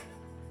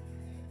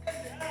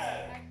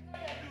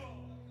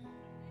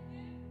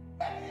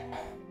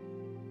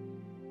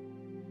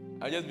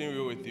 I'm just being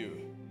real with you.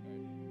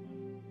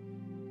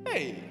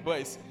 Hey,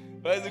 boys,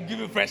 let's give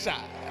you pressure.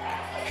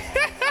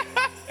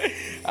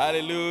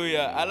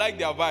 Hallelujah. I like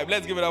their vibe.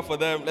 Let's give it up for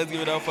them. Let's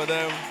give it up for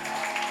them.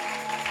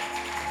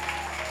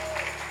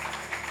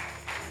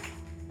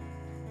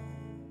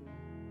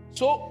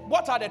 So,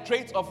 what are the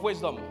traits of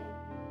wisdom?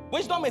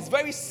 Wisdom is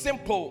very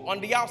simple on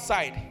the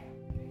outside,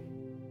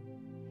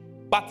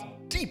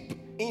 but deep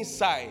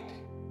inside.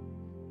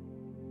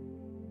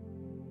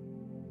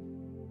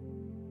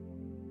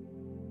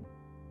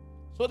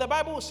 So the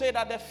Bible will say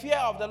that the fear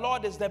of the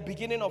Lord is the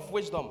beginning of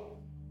wisdom.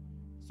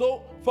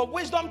 So for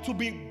wisdom to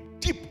be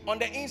deep on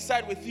the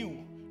inside with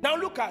you, now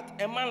look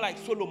at a man like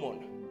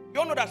Solomon. You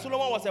all know that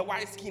Solomon was a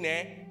wise king,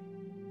 eh?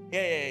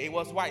 Yeah, he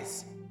was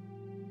wise.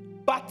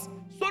 But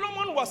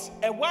Solomon was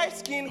a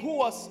wise king who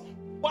was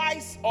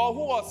wise, or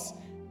who was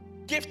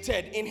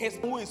gifted in his,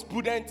 who is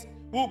prudent,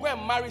 who will go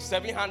and marry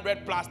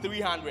 700 plus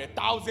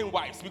 300,000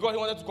 wives because he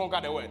wanted to conquer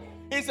the world.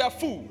 He's a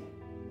fool.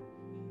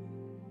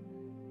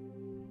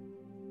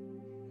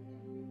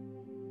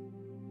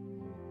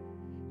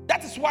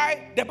 That is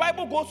why the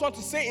Bible goes on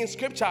to say in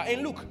scripture,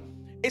 in Luke,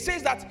 it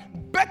says that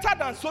better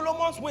than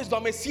Solomon's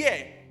wisdom is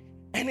here,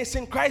 and it's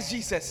in Christ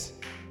Jesus.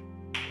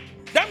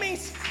 That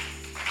means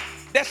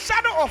the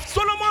shadow of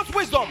Solomon's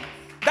wisdom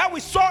that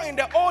we saw in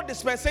the old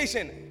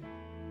dispensation,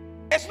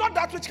 it's not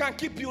that which can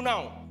keep you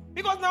now.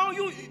 Because now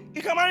you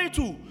can marry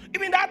two.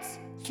 Even that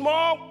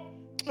small,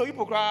 no, you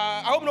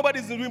cry. I hope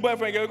nobody's doing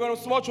boyfriend. You're going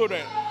to small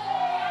children.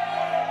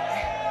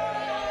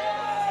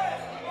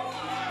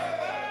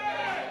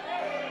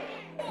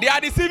 They are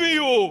deceiving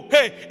you.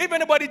 Hey, if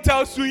anybody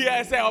tells you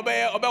here, say,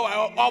 obey,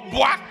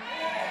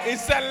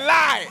 it's a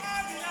lie.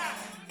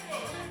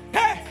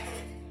 Hey,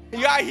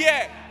 you are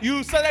here.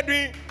 You started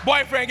doing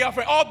boyfriend,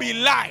 girlfriend. All be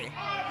lie.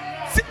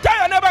 Tell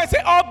your neighbor and say,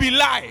 all be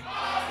lie.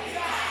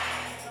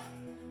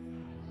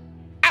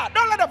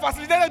 Don't let the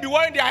facilitator be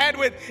worrying their head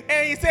with,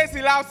 and he says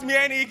he loves me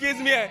and he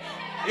kisses me.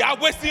 You are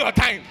wasting your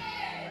time.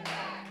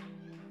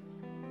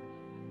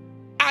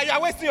 You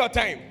are wasting your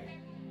time.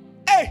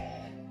 Hey,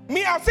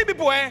 me, I've seen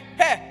people,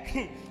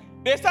 hey,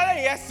 they started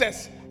in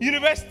SS,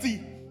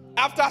 university,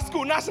 after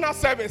school, national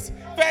service,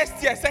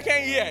 first year,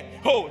 second year,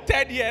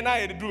 third year, now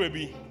you do a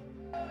B.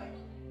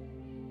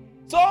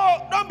 So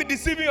don't be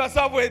deceiving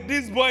yourself with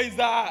these boys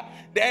that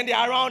then they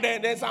are around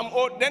and then some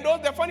old, then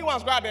those the funny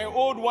ones, the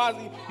old ones,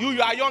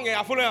 you are young and you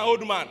are following an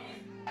old man.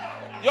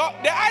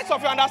 The eyes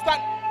of your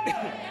understanding,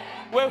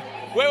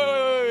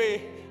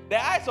 wait.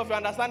 The eyes of your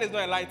understanding is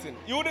not enlightened.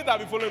 You wouldn't have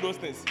been following those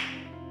things.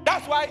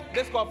 That's why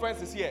this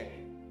conference is here.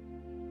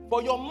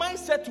 For your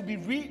mindset to be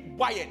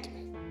rewired.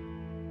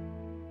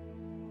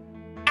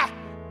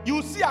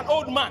 You see an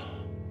old man,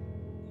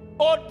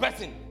 old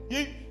person,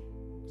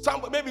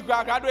 maybe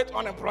graduate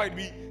unemployed,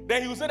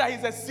 then he will say that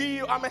he's a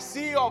CEO. I'm a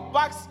CEO of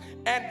Bags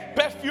and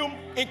Perfume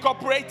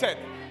Incorporated.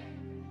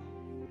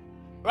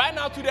 Right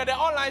now, today, the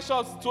online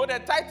shops, so the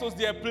titles,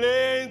 they are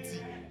plenty.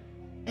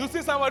 You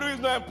see somebody who is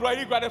not employed,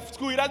 he graduated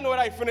school, he doesn't know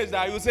whether he finished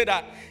that. You say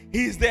that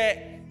he's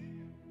there.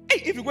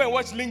 Hey, if you go and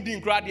watch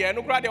LinkedIn,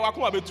 no crowd there,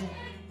 welcome about you.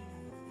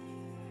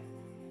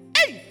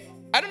 Hey,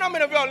 I don't know how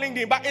many of you are on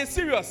LinkedIn, but it's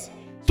serious.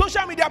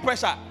 Social media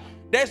pressure.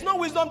 There's no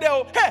wisdom there.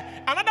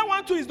 Hey, another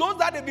one too is those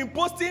that they've been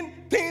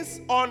posting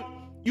things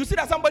on. You see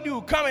that somebody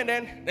will come and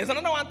then there's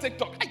another one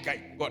TikTok.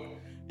 Hey, God.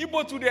 You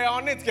go to there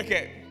on it,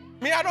 keke.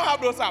 Me, I don't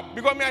have those apps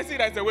because me, I see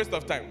that it's a waste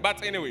of time.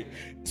 But anyway,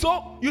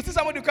 so you see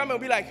somebody will come and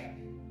be like,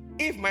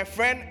 if my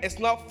friend is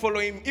not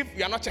following, if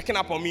you are not checking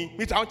up on me,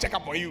 I won't check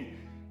up on you.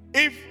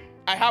 If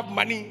I have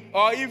money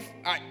or if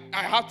I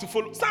have to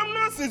follow some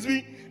nonsense,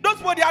 those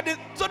people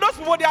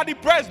they are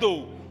depressed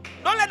though.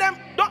 Don't let them.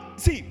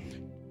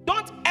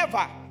 Don't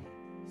ever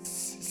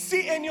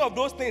see any of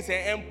those things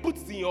and put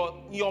it in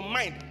your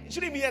mind. It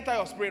shouldn't even enter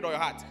your spirit or your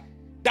heart.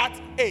 That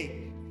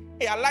hey,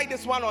 I like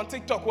this one on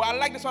TikTok, or I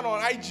like this one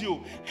on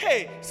IGO.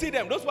 Hey, see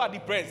them, those who are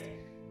depressed.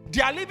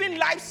 They are living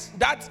lives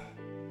that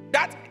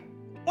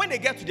when they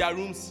get to their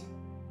rooms,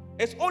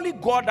 it's only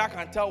God that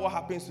can tell what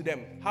happens to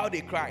them, how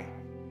they cry,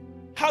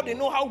 how they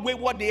know how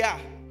wayward they are.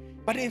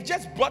 But they've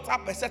just brought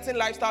up a certain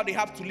lifestyle they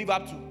have to live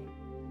up to.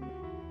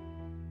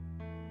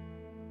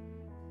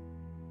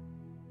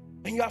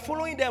 And you are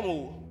following them,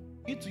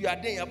 you two are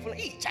there, you are following,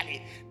 hey,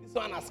 Charlie, this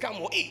one has come,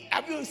 hey,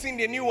 have you seen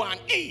the new one?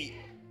 Hey.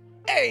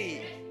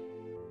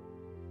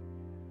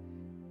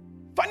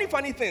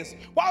 Funny things.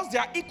 Whilst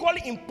there are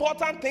equally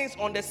important things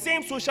on the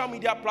same social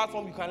media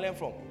platform you can learn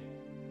from.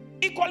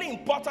 Equally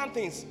important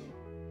things.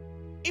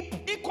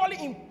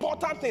 Equally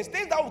important things.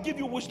 Things that will give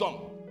you wisdom.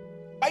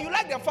 But you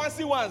like the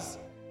fancy ones.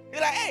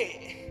 You're like,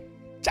 hey,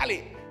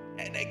 Charlie,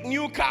 the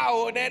new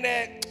car, then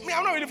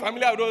I'm not really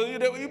familiar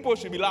with those. People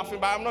should be laughing,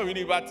 but I'm not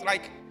really. But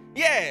like,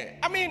 yeah,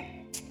 I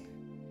mean,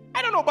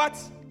 I don't know, but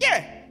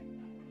yeah,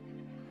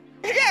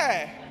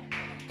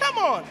 come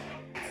on.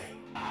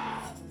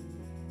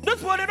 Those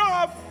people they don't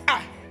have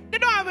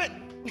it.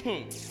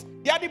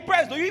 They are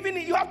depressed. Though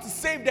you have to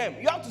save them.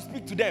 You have to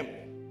speak to them.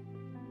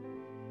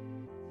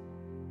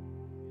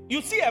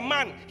 You see a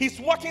man, he's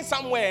working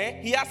somewhere.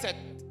 He has it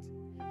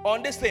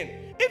on this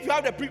thing. If you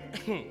have the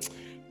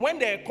when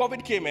the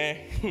COVID came,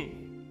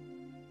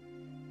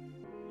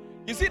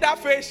 you see that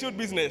face shield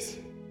business?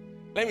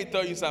 Let me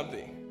tell you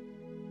something.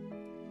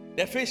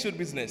 The face shield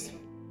business.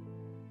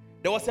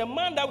 There was a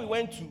man that we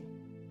went to.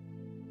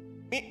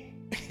 Me,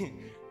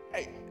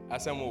 hey,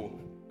 Asamo.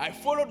 I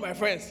followed my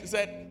friends. He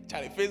said,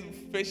 Charlie,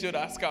 face shield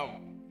has come.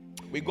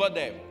 We got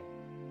there.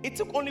 It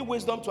took only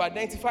wisdom to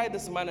identify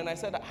this man, and I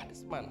said,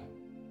 this man,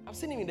 I've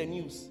seen him in the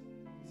news.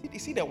 You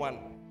see the one?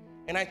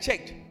 And I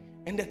checked,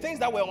 and the things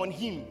that were on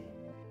him,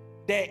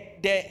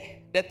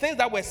 the things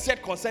that were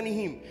said concerning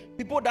him,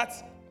 people that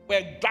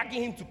were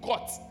dragging him to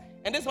court,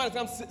 and this man is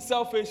going to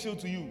sell face shield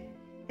to you.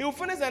 He will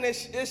finish and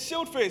a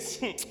shield face.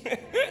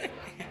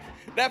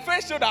 The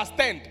face shield has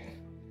turned.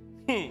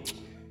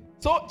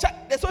 So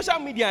the social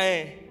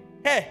media,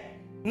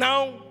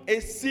 now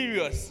is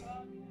serious.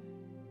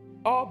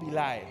 All be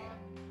lie.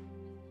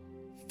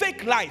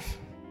 Fake life.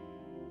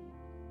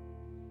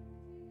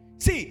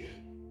 See,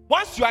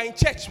 once you are in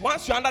church,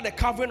 once you are under the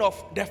covering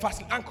of the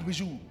fasting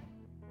Ankubiju,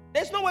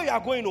 there's nowhere you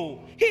are going. Oh,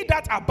 he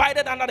that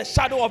abided under the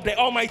shadow of the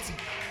Almighty.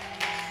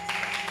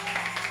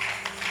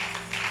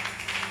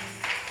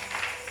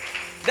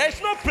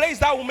 There's no place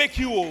that will make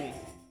you old.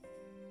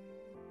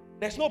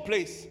 There's no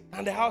place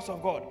in the house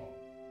of God.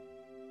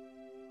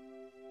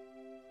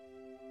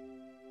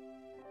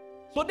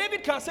 So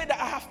David can say that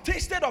I have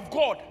tasted of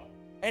God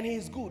and he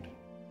is good.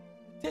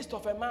 Taste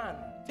of a man,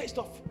 taste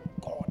of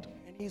God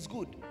and he is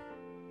good.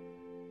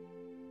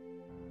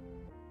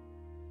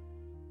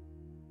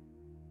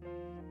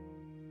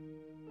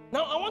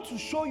 Now I want to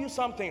show you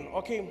something,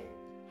 okay?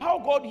 How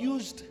God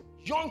used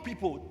young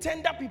people,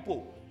 tender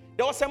people.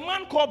 There was a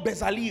man called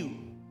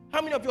Bezalel.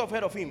 How many of you have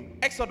heard of him?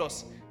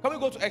 Exodus. Can we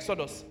go to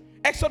Exodus?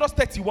 Exodus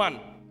 31,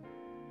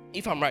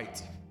 if I'm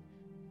right.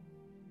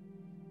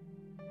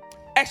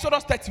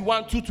 Exodus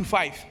 31,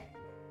 2-5.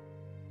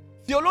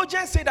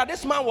 Theologians say that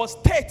this man was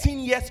 13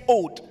 years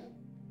old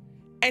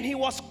and he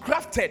was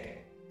crafted.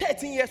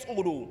 13 years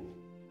old.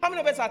 How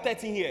many of us are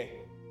 13 here?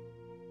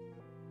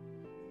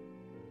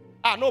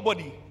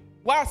 Nobody.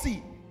 Why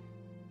see?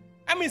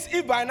 I mean,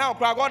 if by now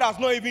God has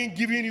not even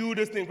given you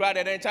this thing,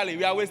 then Charlie,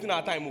 we are wasting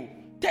our time.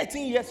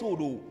 13 years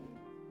old.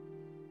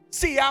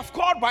 See, I've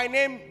called by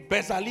name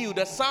Bezalel,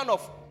 the son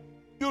of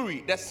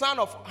Uri, the son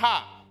of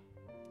Har.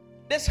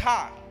 This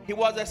Har, he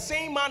was the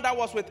same man that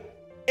was with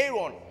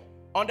Aaron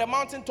on the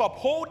mountaintop,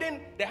 holding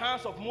the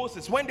hands of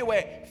Moses when they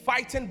were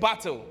fighting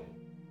battle.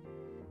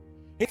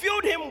 He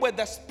filled him with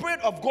the Spirit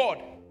of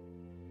God.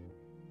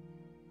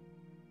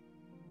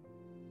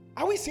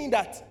 Are we seeing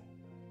that?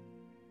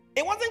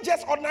 It wasn't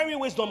just ordinary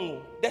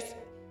wisdom.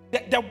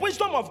 The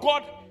wisdom of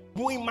God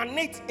will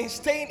emanate in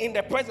staying in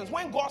the presence.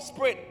 When God's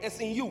Spirit is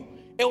in you,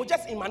 it will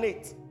just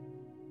emanate.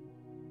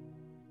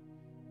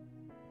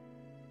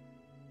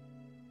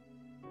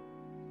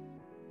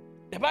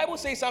 The Bible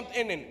says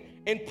something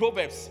in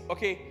Proverbs.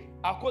 Okay,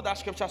 I'll quote that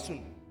scripture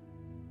soon.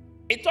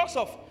 It talks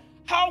of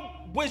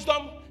how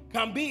wisdom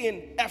can be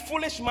in a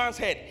foolish man's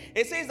head.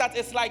 It says that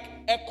it's like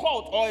a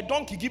colt or a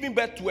donkey giving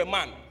birth to a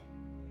man.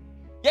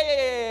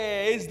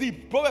 Yeah, it's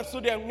deep. Proverbs so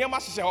there.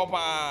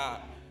 Yeah,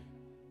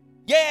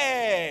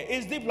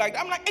 it's deep like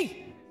that. I'm like,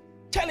 hey,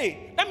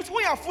 Charlie, that means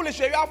when you are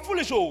foolish,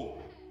 oh.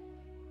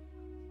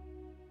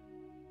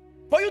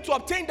 For you to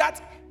obtain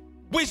that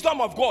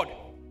wisdom of God,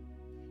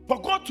 for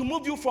God to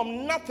move you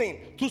from nothing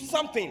to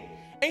something.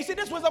 And you see,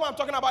 this wisdom I'm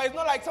talking about, it's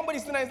not like somebody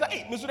sitting there and like,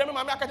 hey, Mr. Demi,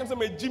 I catch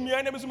him Jimmy,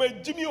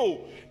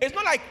 It's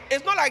not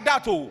like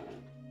that, oh.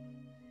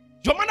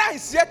 Your mother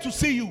is here to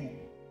see you.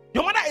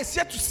 Your mother is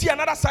here to see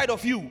another side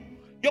of you.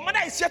 Your mother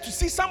is here to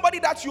see somebody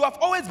that you have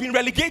always been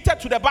relegated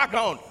to the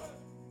background.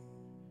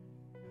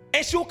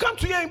 And she will come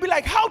to you and be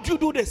like, how do you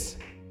do this?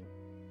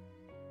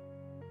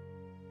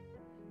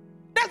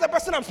 That's the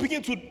person I'm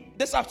speaking to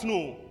this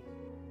afternoon.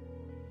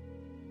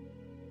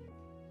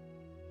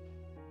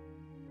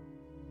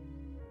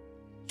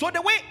 So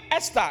the way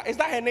Esther, is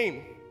that her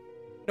name?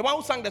 The one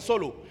who sang the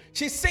solo.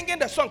 She's singing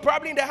the song,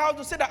 probably in the house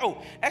to say that,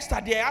 oh,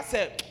 Esther, there, I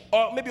said,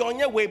 or maybe on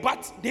your way,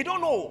 but they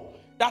don't know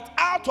that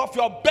out of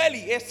your belly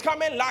is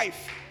coming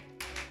life.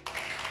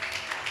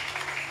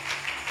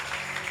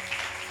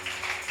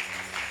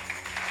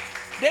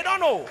 They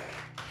don't know.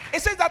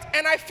 It says that,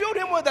 and I filled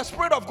him with the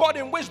Spirit of God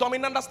in wisdom,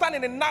 in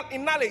understanding,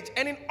 in knowledge,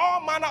 and in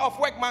all manner of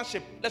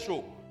workmanship. Let's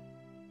show.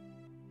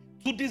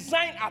 To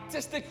design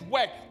artistic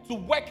work, to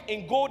work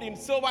in gold, in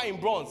silver,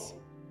 in bronze,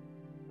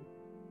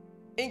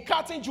 in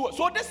cutting jewels.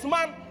 So this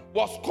man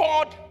was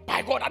called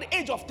by God at the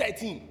age of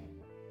 13.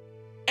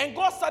 And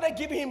God started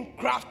giving him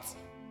craft.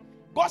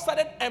 God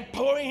started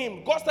empowering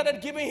him. God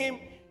started giving him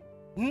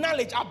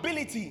knowledge,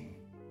 ability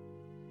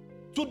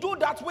to do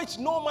that which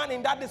no man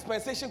in that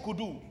dispensation could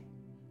do.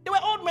 They were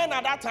old men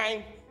at that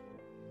time.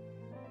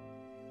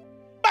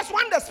 But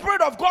when the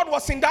Spirit of God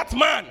was in that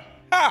man,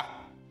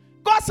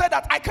 God said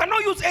that I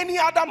cannot use any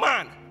other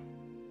man.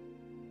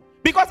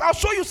 Because I'll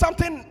show you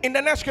something in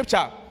the next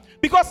scripture.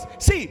 Because,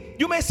 see,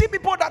 you may see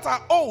people that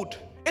are old.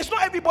 It's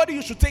not everybody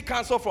you should take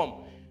counsel from.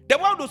 The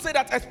world will say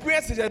that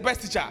experience is the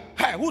best teacher.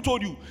 Hey, who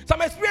told you?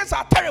 Some experiences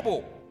are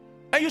terrible.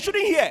 And you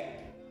shouldn't hear.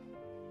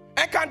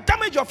 and can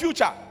damage your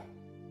future.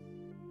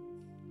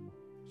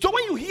 So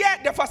when you hear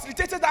the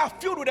facilitators that are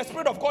filled with the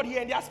Spirit of God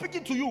here and they are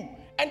speaking to you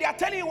and they are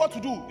telling you what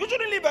to do, you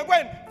shouldn't leave and go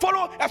and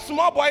follow a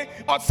small boy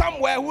or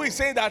somewhere who is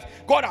saying that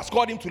God has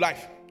called him to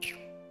life.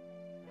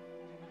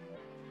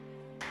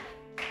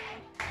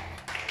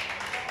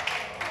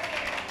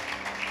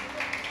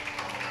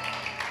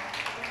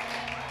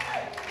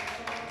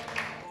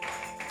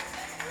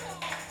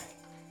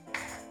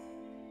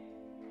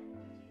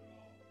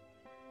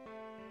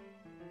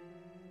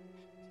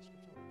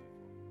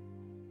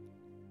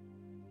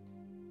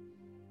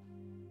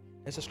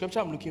 There's a scripture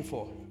I'm looking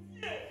for.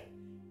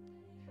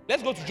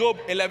 Let's go to Job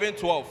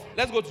 11:12.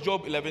 Let's go to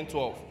Job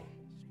 11:12.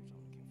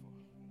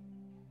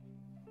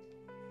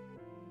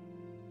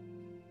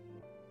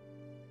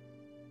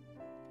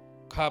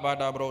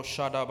 Kabadabro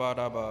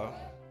shadabadaba.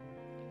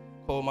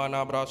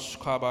 Komanabras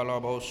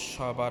kabalabo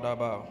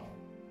shabadaba.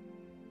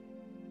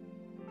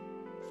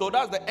 So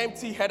that's the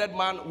empty-headed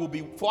man will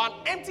be. For an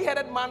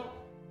empty-headed man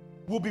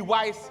will be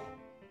wise.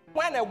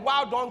 When a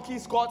wild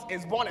donkey's court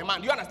is born a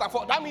man. Do you understand?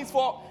 That means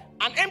for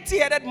an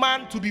empty-headed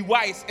man to be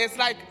wise, it's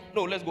like,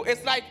 no, let's go.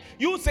 It's like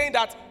you saying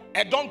that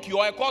a donkey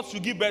or a colt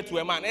should give birth to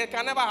a man. It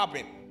can never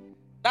happen.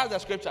 That's the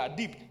scripture,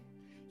 deep.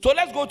 So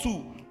let's go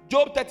to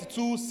Job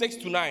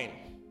 32:6-9.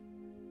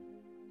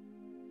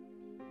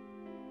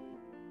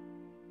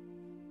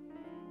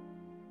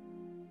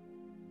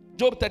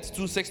 Job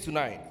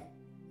 32:6-9.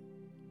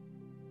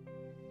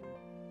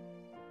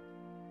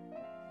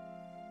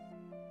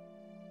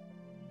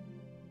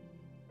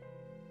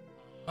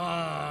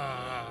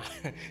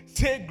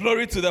 Say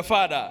glory to the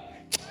Father.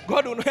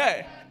 God will know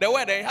the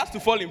word, it has to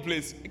fall in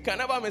place. It can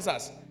never miss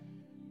us.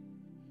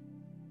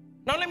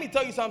 Now let me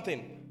tell you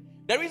something.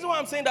 The reason why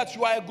I'm saying that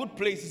you are a good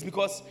place is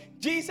because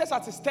Jesus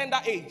at his tender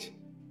age,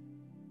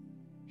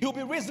 he'll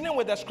be reasoning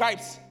with the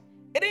scribes.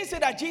 It didn't say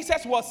that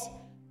Jesus was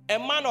a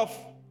man of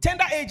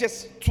tender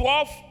ages,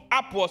 12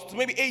 upwards to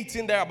maybe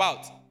 18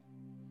 thereabout.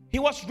 He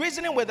was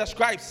reasoning with the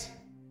scribes.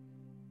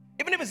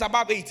 Even if it's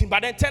above 18,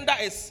 but then tender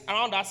is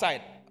around that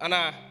side. And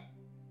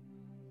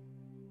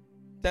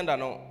tender,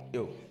 no,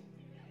 yo.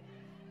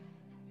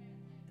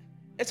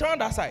 It's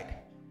around that side.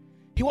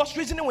 He was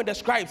reasoning with the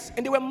scribes,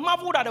 and they were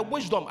marveled at the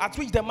wisdom at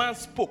which the man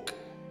spoke.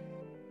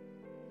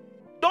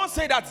 Don't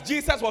say that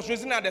Jesus was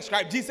reasoning at the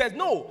scribes. Jesus,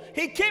 no,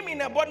 he came in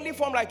a bodily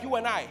form like you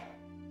and I.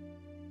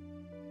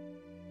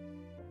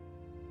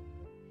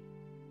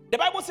 The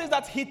Bible says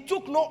that he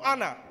took no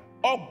honor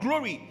or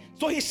glory,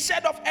 so he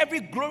shed off every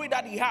glory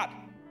that he had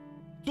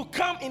to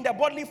come in the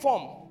bodily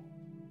form.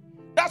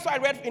 That's why I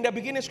read in the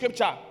beginning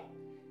scripture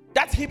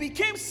that he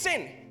became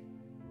sin.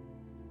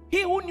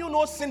 He who knew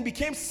no sin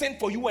became sin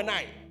for you and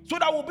I. So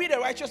that will be the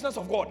righteousness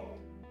of God.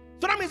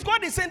 So that means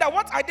God is saying that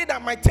what I did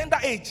at my tender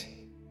age,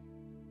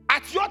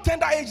 at your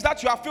tender age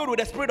that you are filled with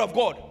the Spirit of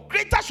God,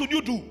 greater should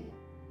you do.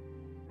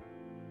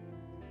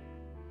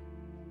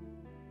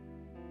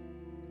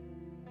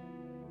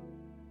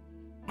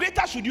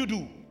 Greater should you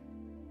do.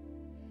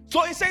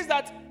 So it says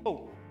that,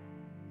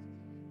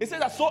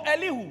 so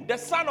Elihu, the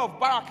son of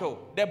Barachel,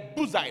 the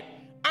Buzite,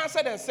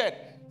 answered and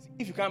said,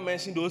 if you can't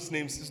mention those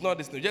names, it's not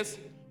this name, just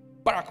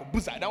Barachel,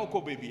 Buzite, that will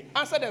call baby.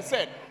 Answered and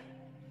said,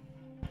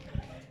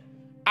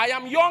 I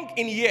am young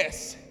in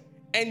years,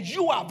 and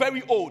you are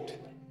very old.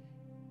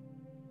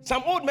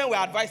 Some old men were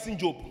advising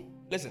Job.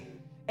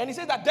 Listen. And he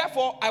said that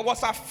therefore I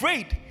was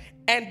afraid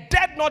and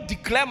dared not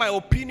declare my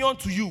opinion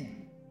to you.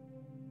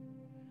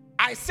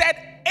 I said,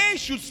 age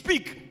should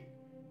speak,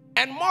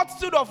 and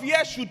multitude of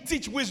years should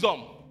teach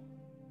wisdom.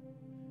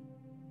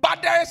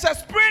 But there is a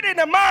spirit in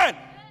a man,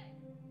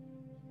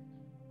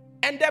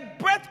 and the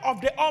breath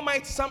of the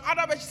Almighty, some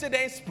other versions say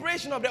the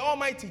inspiration of the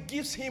Almighty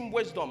gives him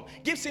wisdom,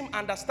 gives him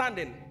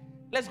understanding.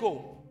 Let's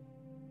go.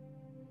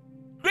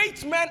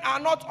 Great men are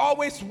not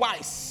always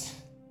wise,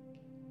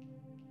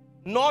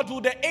 nor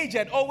do the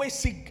aged always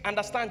seek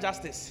understand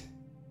justice.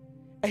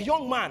 A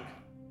young man,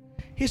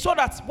 he saw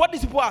that what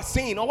these people are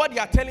saying or what they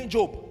are telling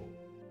Job,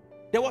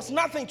 there was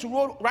nothing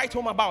to write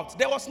home about.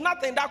 There was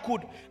nothing that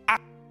could.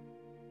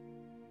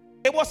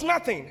 It was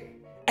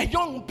nothing. A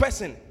young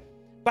person,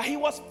 but he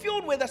was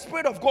filled with the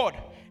Spirit of God,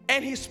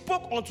 and he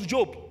spoke unto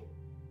Job.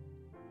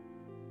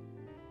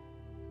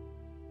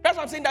 That's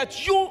what I'm saying,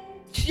 that you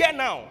here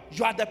now,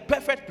 you are the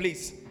perfect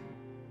place.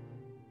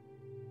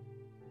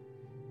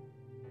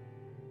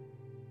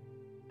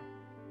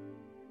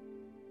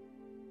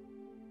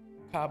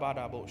 You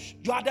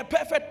are the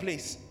perfect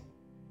place.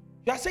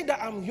 You are saying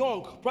that I'm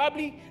young.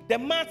 Probably the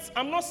maths,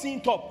 I'm not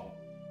seeing top.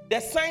 The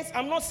science,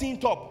 I'm not seeing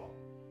top.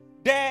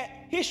 The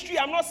history,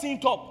 I'm not seeing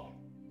top.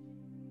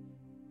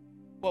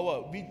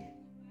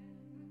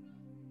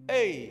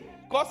 Hey,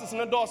 course is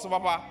not doors,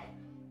 Papa.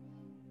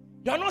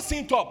 You are not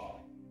seeing top.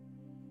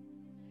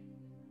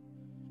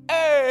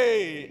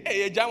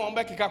 Hey, John, I'm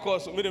back in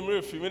course.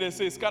 Anyway,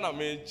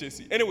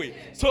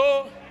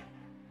 so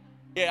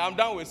yeah, I'm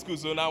done with school,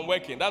 so now I'm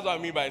working. That's what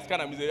I mean by it's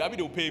kind of easy. I mean,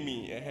 they'll pay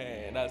me.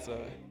 That's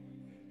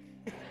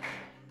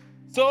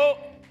So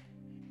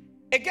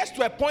it gets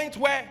to a point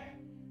where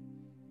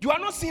you are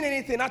not seeing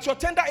anything at your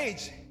tender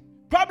age.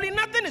 Probably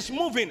nothing is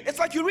moving. It's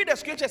like you read the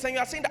scriptures and you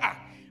are saying that,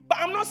 but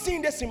I'm not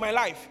seeing this in my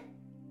life.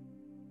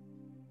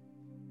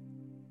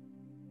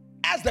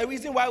 That's the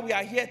reason why we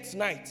are here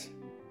tonight.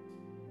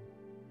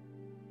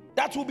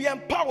 That will be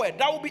empowered,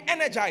 that will be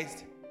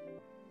energized,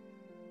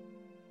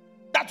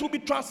 that will be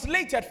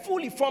translated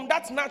fully from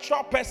that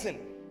natural person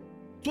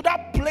to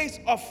that place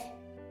of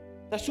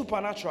the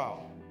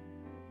supernatural.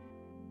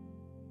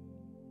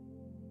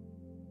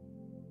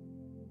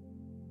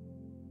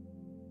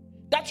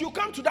 That you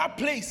come to that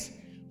place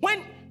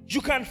when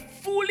you can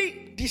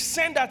fully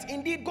discern that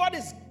indeed God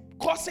is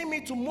causing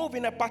me to move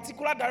in a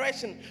particular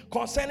direction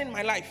concerning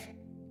my life.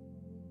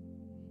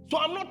 So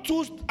I'm not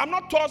tossed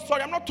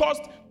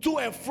to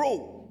and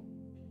fro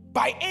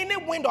by any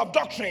wind of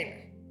doctrine.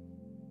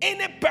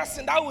 Any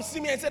person that will see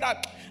me and say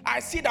that I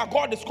see that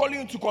God is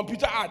calling you to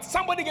computer arts.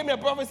 Somebody gave me a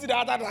prophecy the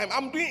other time.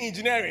 I'm doing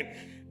engineering.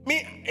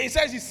 He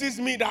says he sees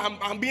me that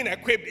I'm being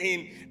equipped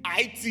in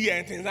IT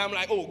and things. I'm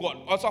like, oh God,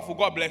 also for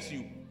God bless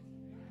you.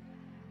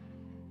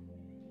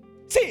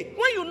 See,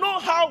 when you know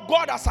how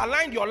God has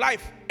aligned your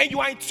life and you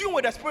are in tune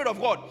with the Spirit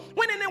of God,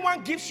 when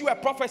anyone gives you a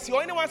prophecy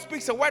or anyone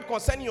speaks a word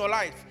concerning your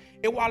life,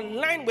 it will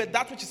align with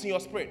that which is in your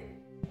spirit.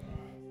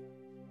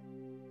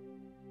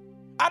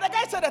 And the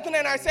guy said that thing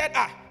and I said,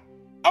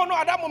 oh no,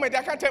 at that moment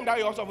I can't tell him that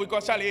yourself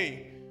because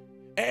Charlie,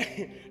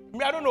 I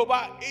don't know,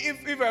 but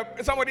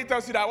if somebody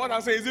tells you that what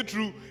I'm saying, is it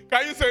true?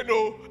 Can you say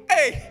no?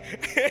 Hey,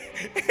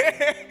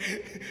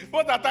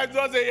 most of the time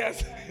don't say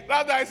yes.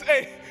 That time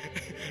hey,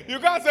 you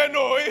can't say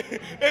no.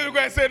 If you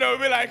can say no, you'll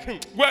be like,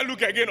 go and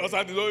look again or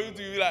something. So you'll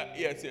be like,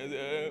 yes,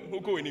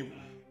 who go with him?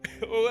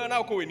 Oh,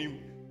 now go with him.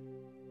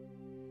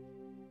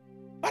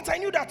 But I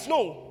knew that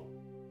no,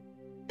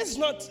 this is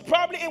not,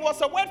 probably it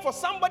was a word for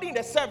somebody in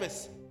the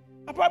service,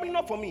 but probably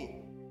not for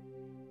me.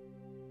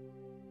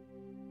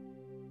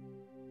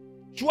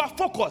 You are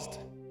focused,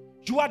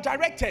 you are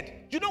directed,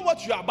 you know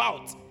what you are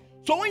about.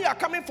 So when you are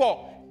coming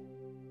for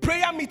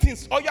prayer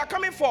meetings or you are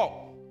coming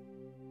for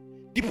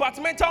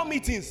departmental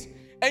meetings,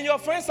 and your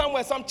friend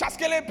somewhere, some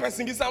chaskele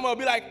person somewhere will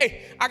be like,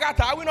 hey,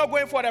 Agatha, are we not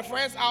going for the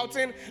friends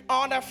outing?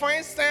 Or the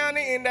friends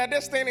standing in the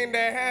this thing in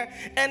there,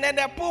 and then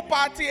the pool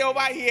party over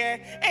here.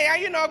 Hey, are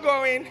you not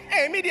going?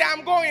 Hey, media,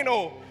 I'm going.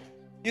 Oh,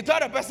 you tell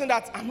the person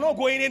that I'm not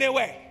going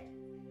anywhere.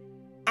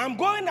 I'm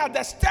going at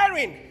the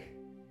stirring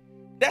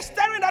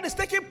that is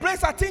taking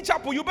place at Teen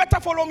Chapel. You better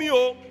follow me,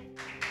 oh,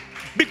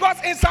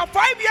 because in some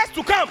 5 years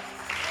to come,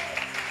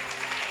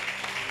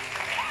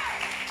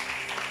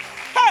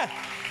 hey,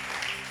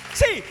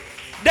 see.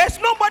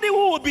 There's nobody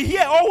who will be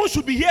here or who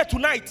should be here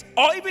tonight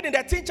or even in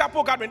the Teen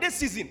Chapel gathering this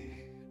season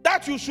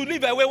that you should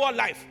live a wayward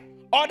life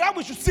or that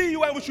we should see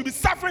you and we should be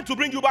suffering to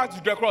bring you back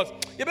to the cross.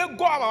 You better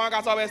go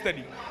out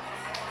steady.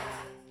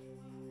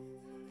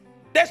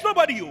 There's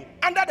nobody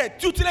under the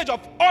tutelage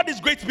of all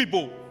these great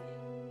people.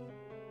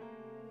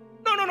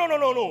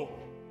 No.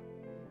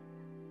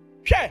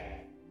 Share.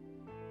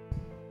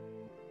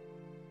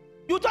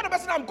 You tell the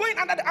person I'm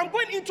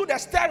going into the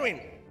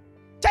stirring.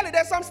 Tell you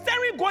there's some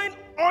stirring going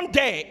on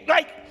there.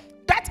 Like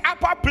that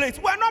upper place.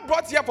 We're not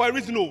brought here for a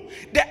reason. No.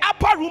 The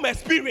upper room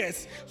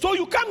experience. So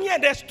you come here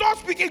and there's talk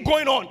speaking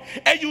going on.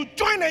 And you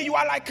join and you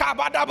are like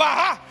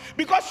kabadabaha.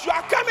 Because you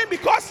are coming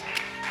because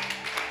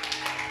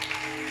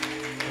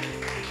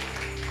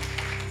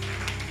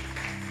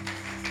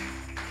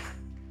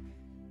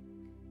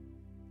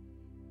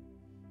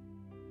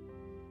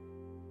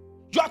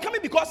you are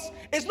coming because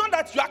it's not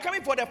that you are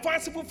coming for the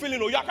fanciful feeling.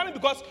 No, you are coming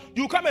because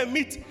you come and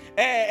meet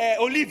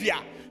Olivia.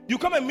 You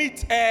come and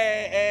meet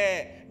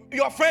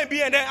your friend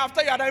B, and then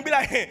after you are done, be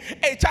like,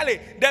 hey, Charlie,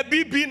 the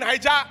BB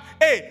Niger,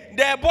 hey,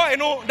 the boy, you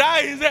know,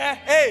 that is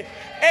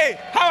hey,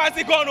 how has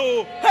it gone?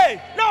 Oh, hey,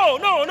 no,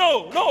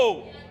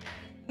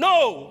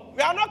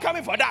 we are not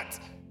coming for that.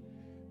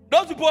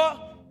 Those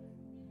people,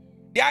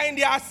 they are in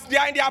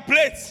their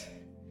place,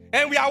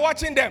 and we are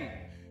watching them.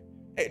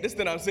 Hey, this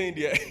thing I'm saying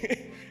there.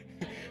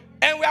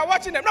 And we are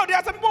watching them. No, there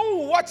are some people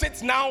who watch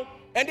it now,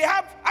 and they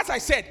have, as I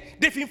said,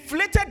 they've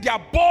inflated their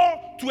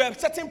ball to a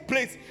certain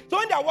place. So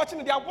when they are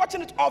watching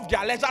it off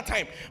their leisure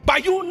time.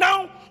 But you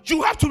now,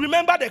 you have to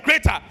remember the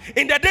Creator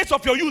in the days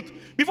of your youth,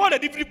 before the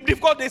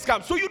difficult days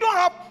come. So you don't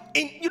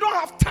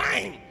have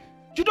time.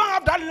 You don't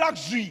have that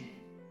luxury.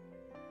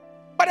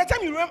 By the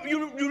time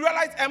you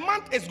realize a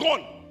month is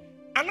gone,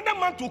 another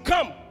month will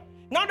come.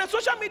 Now the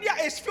social media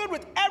is filled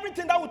with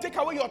everything that will take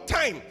away your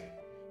time.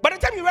 By the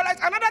time you realize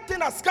another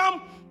thing has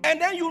come, and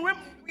then you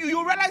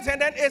realize, and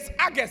then it's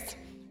August.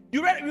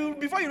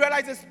 Before you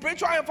realize the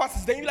spiritual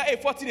emphasis, then you're like, hey,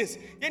 40 days.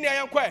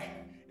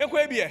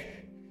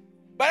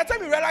 By the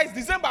time you realize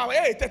December,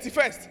 hey,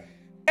 31st,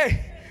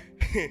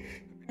 hey,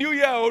 New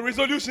Year or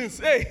resolutions,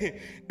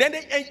 hey, then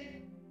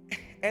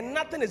and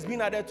nothing is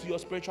being added to your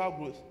spiritual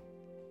growth.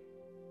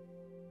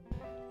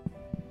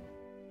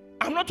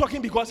 I'm not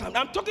talking because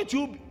I'm talking to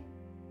you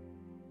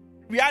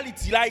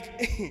reality. Like,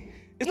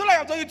 it's not like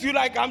I'm talking to you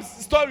like I'm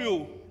story.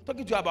 I'm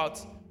talking to you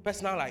about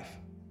personal life.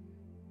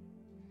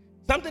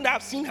 Something that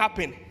I've seen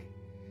happen.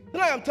 It's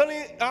not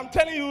like I'm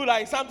telling you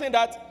like something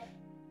that,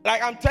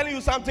 like I'm telling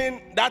you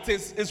something that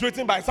is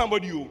written by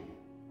somebody.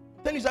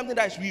 Tell you something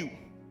that is real.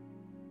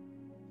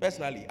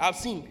 Personally, I've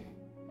seen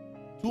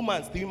 2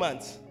 months, 3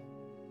 months.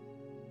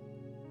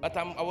 But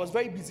I was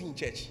very busy in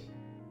church.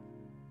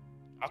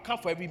 I'll come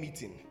for every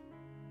meeting.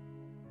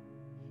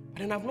 But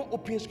then I've not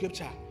opened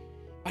scripture.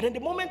 But then the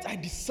moment I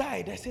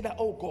decide, I say that,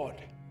 oh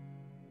God,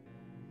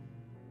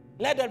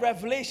 let the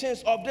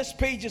revelations of these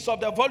pages of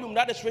the volume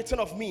that is written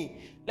of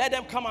me, let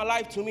them come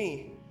alive to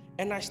me.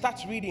 And I start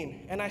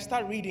reading, and I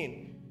start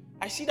reading.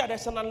 I see that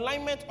there's an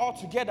alignment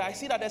altogether. I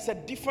see that there's a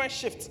different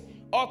shift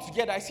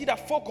altogether. I see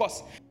that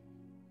focus.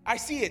 I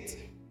see it.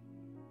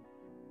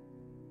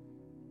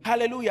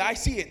 Hallelujah. I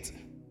see it.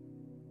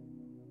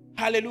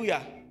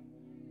 Hallelujah.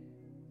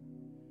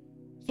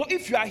 So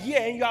if you are here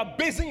and you are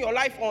basing your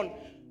life on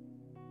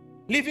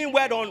living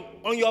word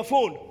on your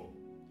phone,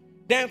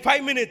 then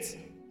 5 minutes.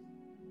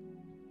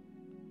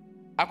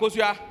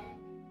 Akosia,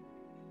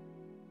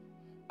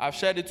 I've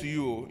shared it to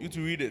you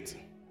to read it.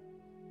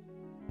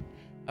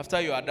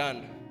 After you are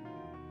done,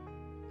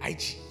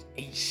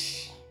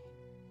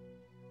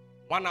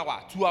 1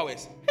 hour, 2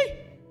 hours.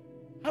 Hey,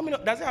 how many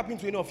does it happen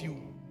to any of you?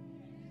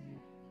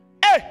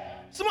 Hey,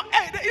 small,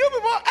 hey, you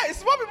people, hey,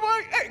 small people,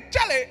 hey,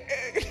 Charlie,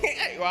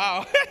 hey,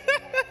 wow.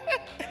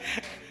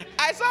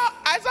 I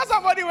saw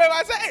somebody where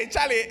I said, hey,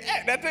 Charlie,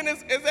 hey, that thing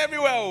is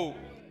everywhere. Oh.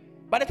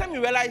 By the time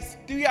you realize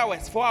 3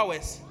 hours, 4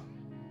 hours,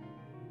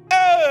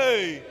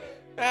 hey,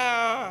 they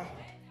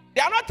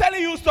are not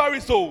telling you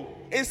stories, so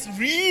it's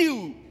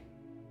real.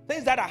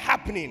 Things that are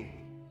happening.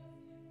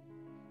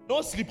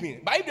 No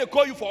sleeping. But if they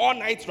call you for all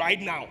night right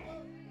now,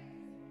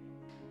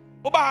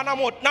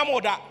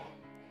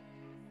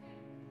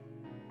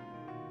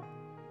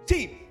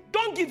 see,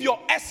 don't give your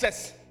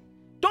excess,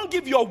 don't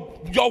give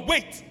your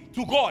weight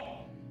to God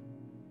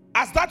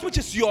as that which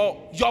is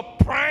your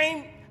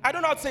prime, I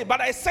don't know how to say,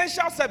 but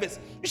essential service.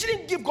 You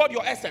shouldn't give God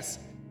your excess.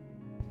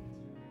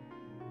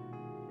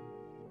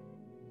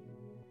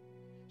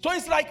 So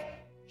it's like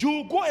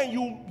you go and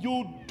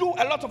you do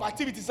a lot of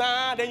activities,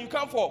 then you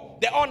come for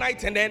the all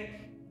night, and then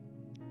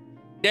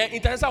the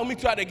intercessor will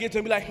meet you at the gate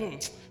and be like,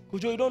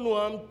 Kojo, you don't know,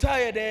 I'm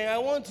tired, I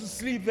want to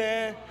sleep,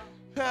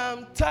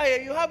 I'm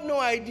tired, you have no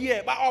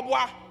idea. But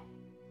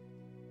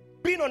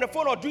being on the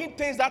phone or doing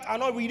things that are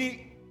not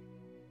really.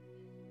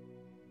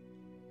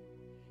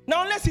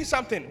 Now let's see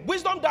something.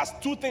 Wisdom does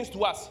 2 things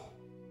to us.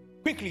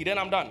 Quickly, then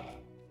I'm done.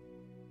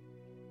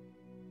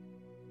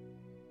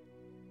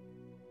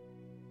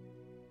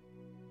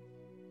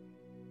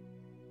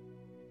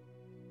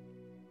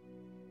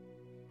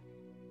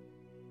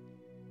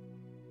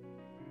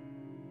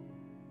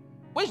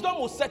 Wisdom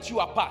will set you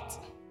apart.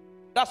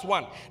 That's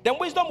one. Then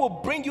wisdom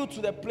will bring you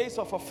to the place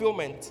of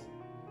fulfillment.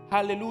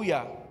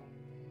 Hallelujah.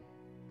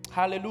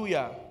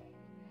 Hallelujah.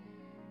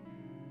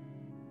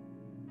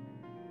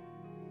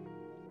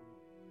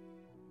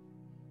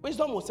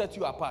 Wisdom will set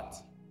you apart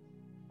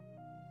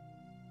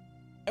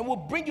and will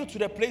bring you to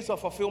the place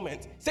of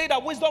fulfillment. Say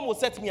that wisdom will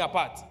set me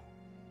apart.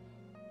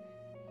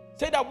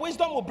 Say that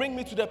wisdom will bring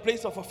me to the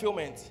place of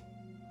fulfillment.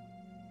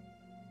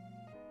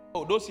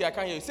 Oh, those here I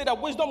can't hear you. Say that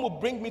wisdom will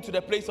bring me to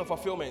the place of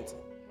fulfillment.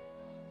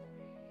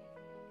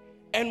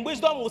 And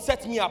wisdom will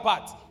set me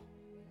apart.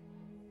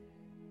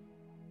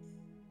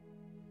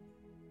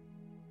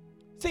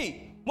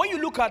 See, when you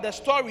look at the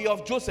story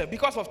of Joseph,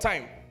 because of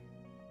time,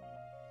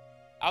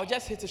 I'll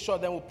just hit it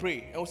short, then we'll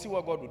pray and we'll see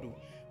what God will do.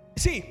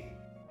 See,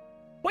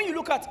 when you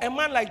look at a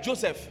man like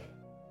Joseph,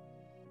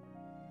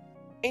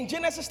 in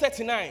Genesis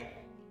 39,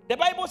 the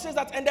Bible says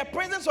that, and the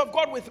presence of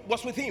God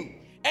was with him,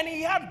 and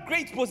he had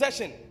great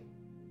possession.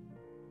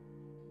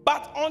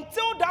 But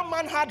until that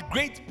man had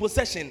great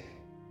possession,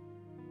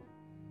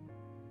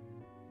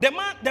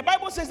 the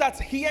Bible says that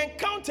he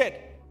encountered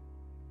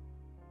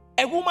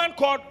a woman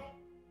called,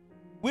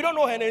 we don't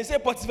know her name, it's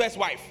Potiphar's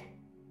wife.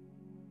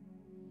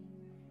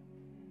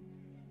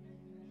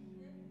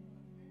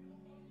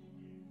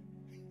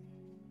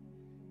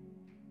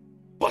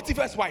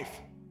 Potiphar's wife.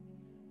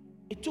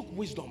 It took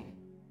wisdom.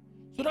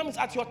 So that means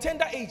at your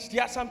tender age,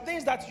 there are some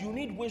things that you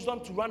need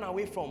wisdom to run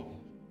away from,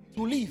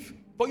 to leave,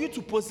 for you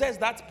to possess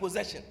that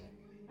possession.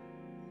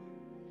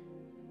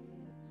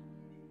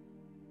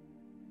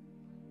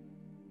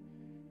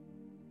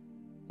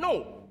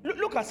 No,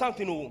 look at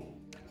something.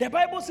 The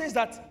Bible says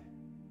that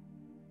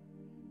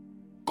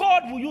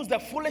God will use the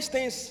foolish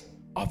things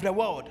of the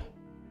world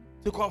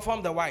to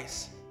confirm the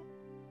wise.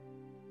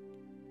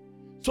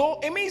 So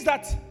it means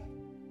that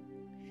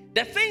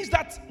the things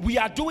that we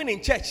are doing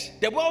in church,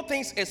 the world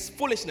thinks is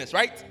foolishness,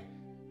 right?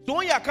 So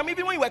when you are coming,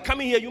 even when you were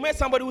coming here, you met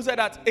somebody who said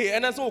that, hey,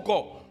 and that's so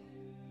call.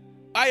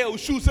 I will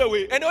shoot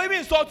away, and they'll even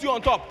insult you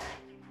on top.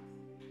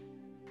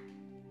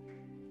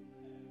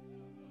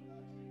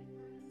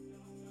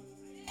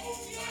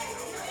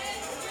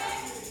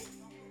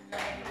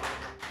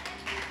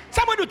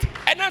 Somebody,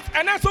 and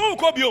that's so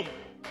call you.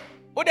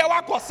 Oh, they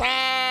walk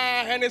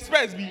and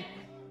express me.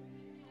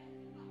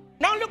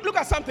 Now look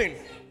at something.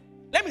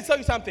 Let me tell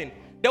you something.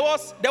 There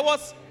was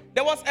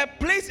a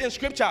place in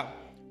scripture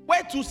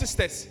where two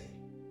sisters,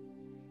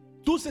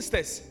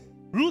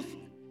 Ruth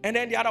and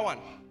then the other one.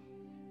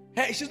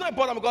 Hey, she's not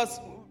important because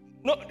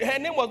No, her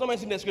name was not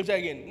mentioned in the scripture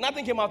again.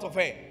 Nothing came out of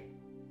her.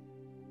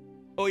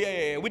 Oh,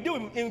 yeah. We deal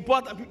with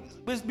important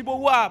people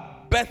who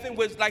are birthing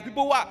with, like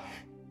people who are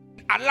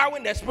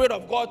allowing the Spirit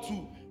of God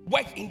to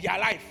work in their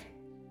life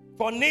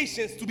for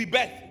nations to be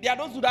birthed. They are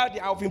those who are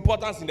of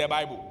importance in the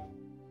Bible.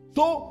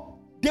 So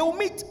they will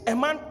meet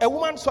a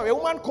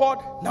woman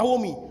called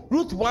Naomi,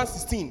 Ruth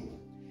 1:16.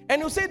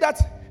 And he'll say that,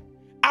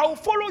 I will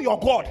follow your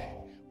God.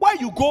 Where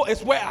you go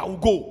is where I will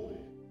go.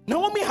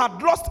 Naomi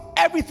had lost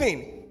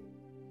everything.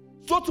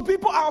 So to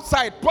people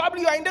outside,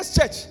 probably you are in this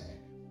church,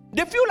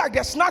 they feel like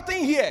there's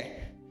nothing here,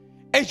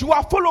 and you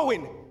are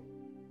following.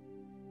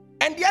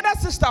 And the other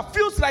sister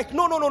feels like,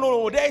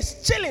 no, there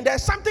is chilling,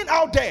 there's something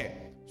out there.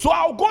 So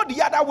I'll go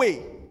the other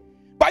way.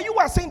 But you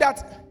are saying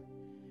that,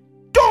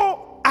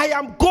 though I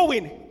am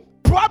going,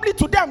 probably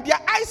to them, their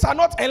eyes are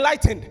not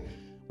enlightened.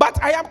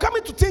 But I am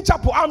coming to Teen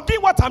Chapel. I'm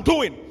doing what I'm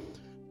doing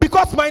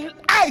because my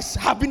eyes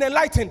have been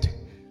enlightened.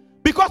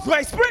 Because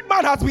my spirit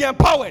man has been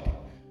empowered.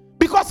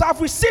 Because I've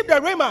received the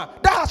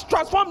rhema that has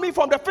transformed me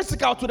from the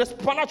physical to the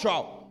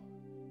supernatural.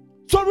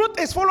 So Ruth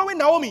is following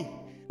Naomi.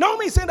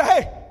 Naomi is saying that,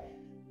 hey,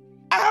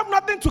 I have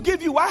nothing to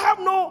give you. I have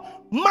no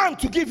man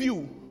to give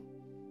you.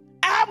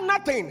 I have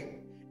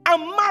nothing.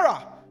 I'm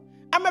Mara.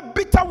 I'm a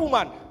bitter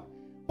woman.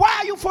 Why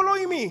are you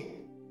following me?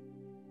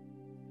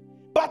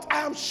 But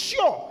I am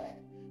sure,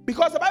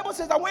 because the Bible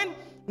says that when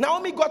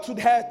Naomi got to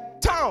her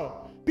town,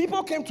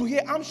 people came to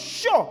hear. I'm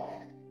sure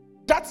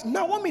that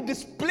Naomi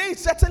displayed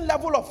certain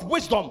level of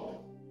wisdom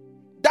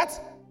that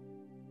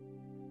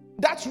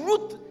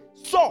Ruth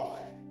saw.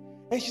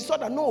 And she saw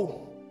that,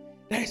 no,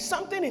 there is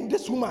something in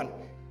this woman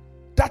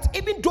that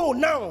even though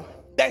now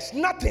there's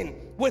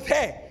nothing with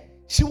her,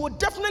 she will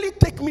definitely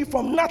take me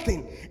from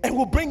nothing and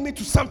will bring me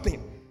to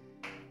something.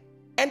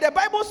 And the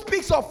Bible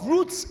speaks of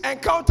Ruth's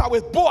encounter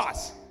with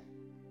Boaz.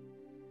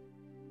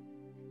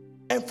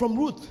 And from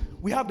Ruth,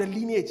 we have the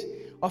lineage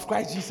of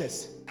Christ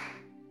Jesus.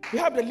 We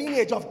have the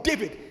lineage of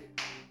David.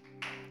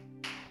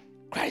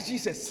 Christ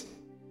Jesus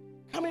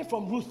coming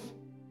from Ruth.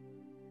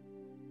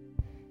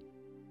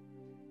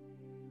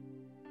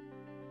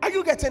 Are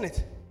you getting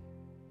it?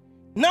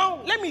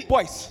 Now, let me,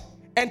 boys,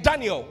 and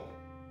Daniel.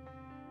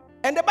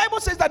 And the Bible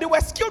says that they were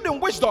skilled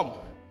in wisdom.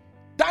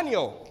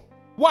 Daniel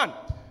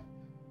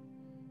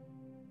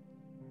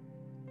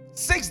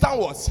 1:6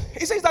 downwards.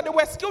 It says that they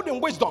were skilled in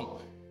wisdom.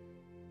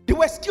 They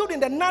were skilled in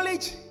the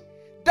knowledge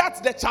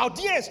that the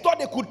Chaldeans thought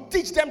they could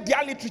teach them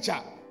their literature.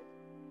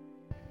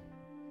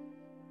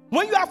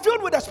 When you are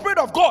filled with the Spirit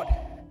of God,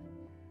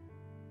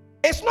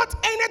 it's not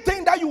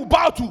anything that you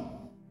bow to.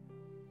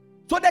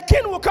 So the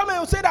king will come and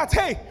will say that,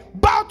 hey,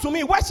 bow to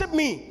me, worship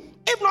me.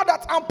 If not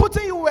that, I'm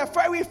putting you in a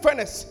fiery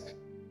furnace.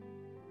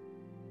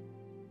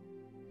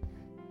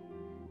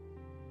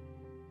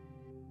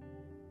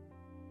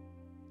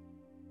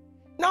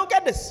 Now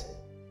get this.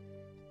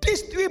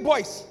 These three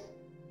boys,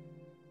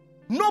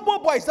 noble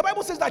boys, the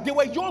Bible says that they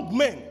were young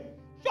men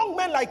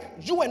like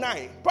you and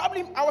I.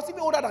 Probably I was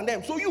even older than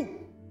them, so you.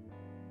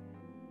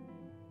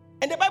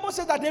 And the Bible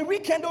says that they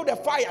rekindled the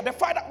fire. The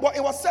fire, well,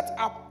 it was set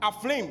up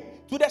aflame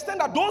to the extent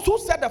that those who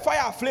set the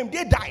fire aflame,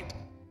 they died.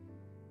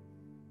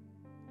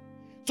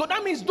 So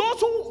that means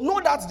those who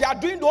know that they are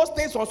doing those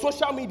things on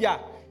social media,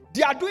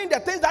 they are doing the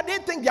things that they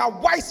think they are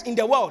wise in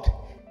the world.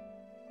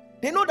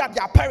 They know that they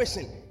are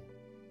perishing.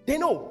 They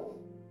know.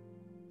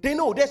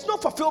 There's no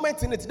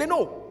fulfillment in it. They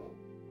know.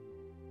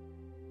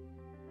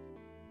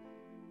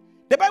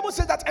 The Bible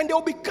says that, and they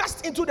will be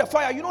cast into the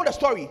fire. You know the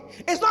story.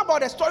 It's not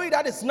about the story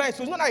that is nice.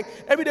 So it's not like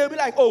every day will be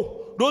like,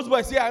 oh, those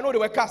boys, yeah, I know they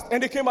were cast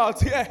and they came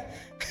out. Yeah,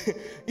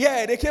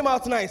 yeah, they came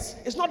out nice.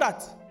 It's not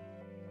that.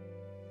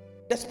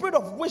 The spirit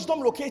of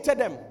wisdom located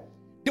them.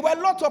 There were a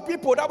lot of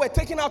people that were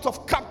taken out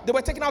of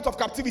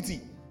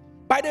captivity.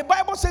 But the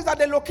Bible says that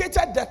they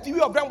located the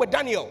three of them with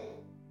Daniel.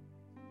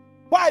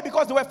 Why?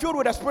 Because they were filled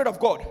with the Spirit of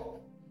God.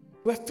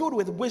 They were filled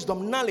with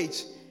wisdom,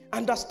 knowledge,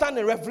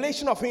 understanding,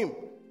 revelation of Him.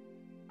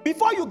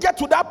 Before you get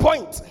to that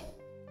point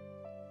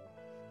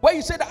where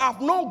you say that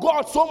I've known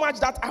God so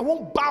much that I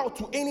won't bow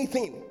to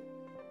anything,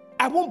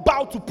 I won't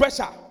bow to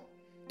pressure,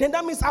 then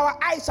that means our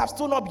eyes have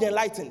still not been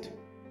enlightened.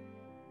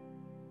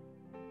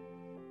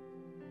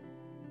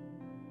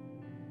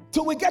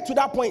 Till we get to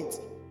that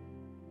point.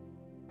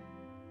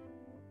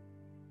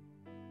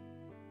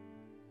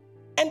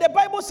 And the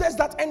Bible says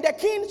that, and the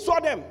king saw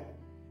them,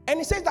 and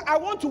he says that I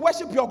want to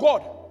worship your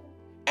God.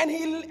 And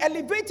he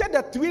elevated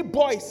the three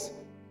boys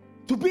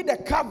to be the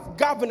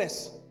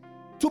governors,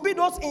 to be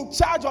those in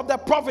charge of the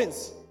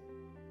province.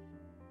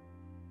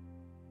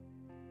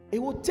 It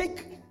will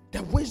take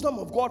the wisdom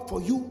of God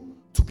for you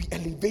to be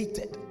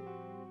elevated,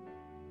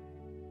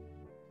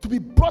 to be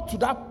brought to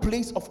that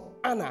place of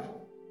honor.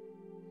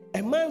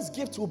 A man's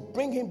gift will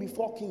bring him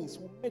before kings,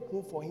 will make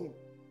room for him.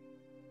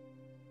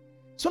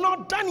 So now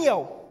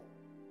Daniel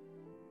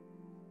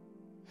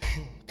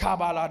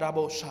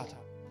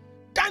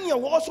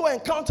will also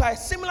encounter a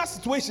similar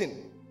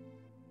situation.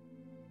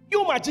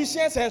 You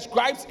magicians and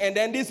scribes, and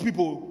then these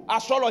people,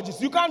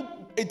 astrologists, you can't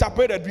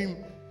interpret a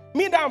dream.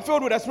 Me that I'm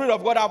filled with the Spirit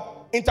of God, I've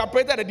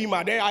interpreted a dream,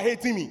 and they are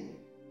hating me.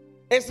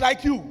 It's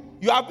like you.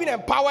 You have been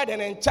empowered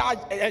and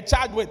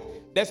charged with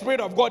the Spirit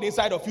of God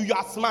inside of you. You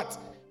are smart.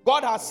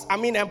 God has,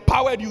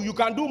 empowered you. You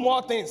can do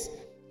more things.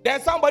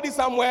 Then somebody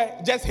somewhere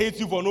just hates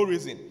you for no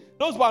reason.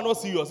 Those who are not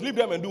serious, leave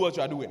them and do what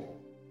you are doing.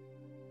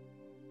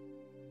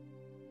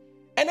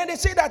 And then they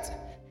say that,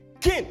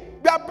 King,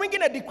 we are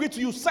bringing a decree to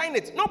you. Sign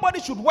it. Nobody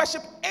should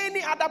worship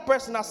any other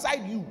person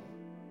aside you.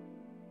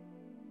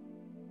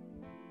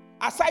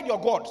 Aside your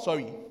God,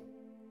 sorry.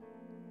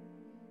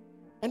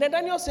 And then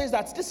Daniel says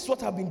that this is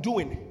what I've been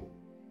doing.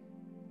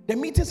 The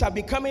meetings have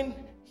been coming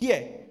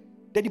here.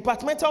 The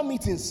departmental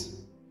meetings.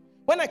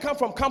 When I come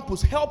from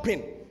campus,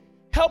 helping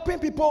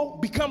people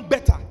become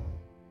better.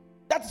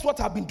 That is what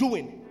I've been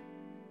doing.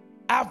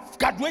 I've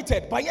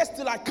graduated, but yet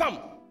still I come.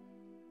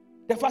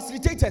 The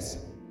facilitators,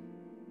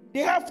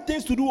 they have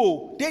things to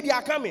do. They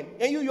are coming,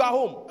 and you are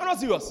home. I'm not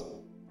serious.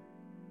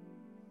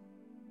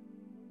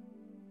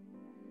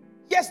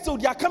 Yes, still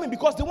they are coming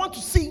because they want to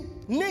see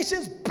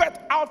nations birth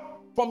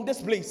out from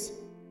this place.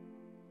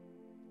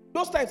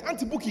 Those times,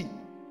 Antibuki,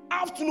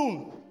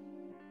 afternoon,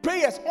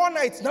 prayers all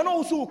night. None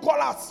of us will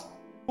call us.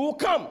 We will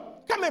come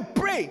and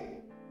pray.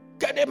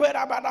 I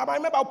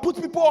remember I'll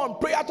put people on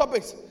prayer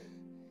topics.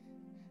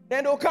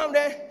 Then they'll come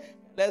there.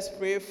 Let's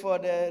pray for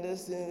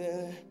this.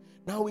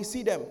 Now we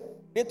see them.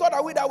 They thought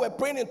that we were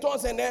praying in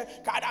tongues and then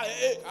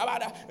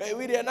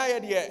we didn't know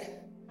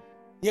yet.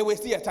 They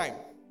wasted your time.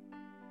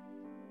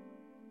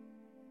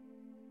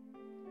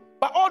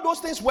 But all those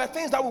things were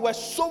things that we were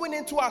sowing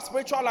into our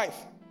spiritual life.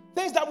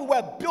 Things that we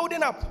were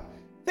building up.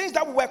 Things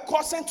that we were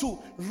causing to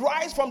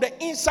rise from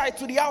the inside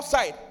to the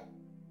outside.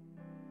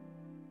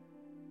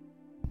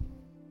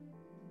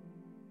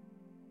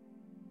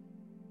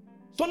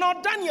 So now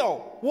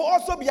Daniel will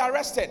also be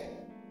arrested.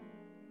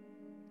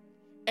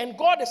 And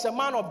God is a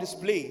man of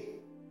display.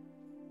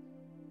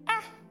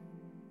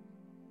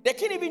 The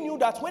king even knew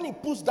that when he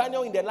puts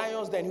Daniel in the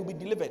lions, then he'll be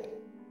delivered.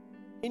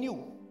 He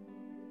knew.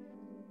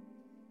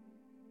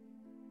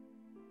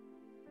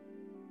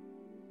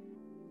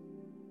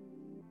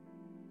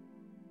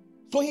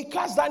 So he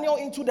cast Daniel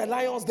into the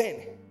lions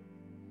den.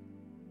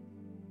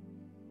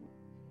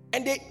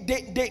 And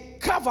they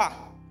cover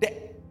the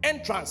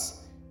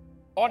entrance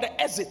or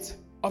the exit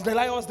of the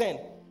lions den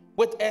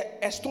with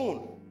a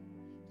stone.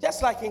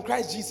 Just like in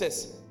Christ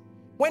Jesus.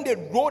 When they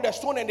roll the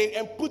stone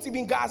and put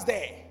even guards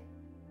there.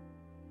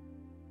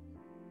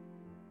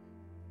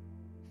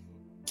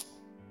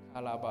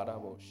 But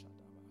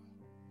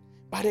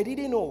they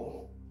didn't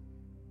know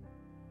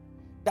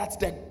that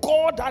the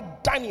God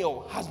that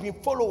Daniel has been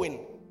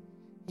following,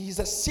 he is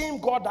the same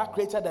God that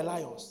created the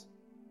lions.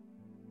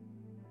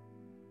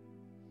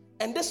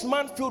 And this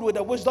man filled with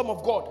the wisdom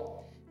of God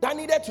that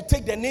needed to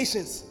take the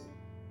nations,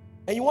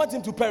 and you want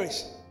him to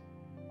perish.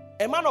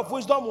 A man of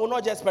wisdom will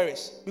not just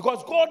perish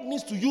because God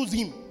needs to use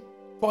him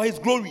for his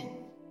glory.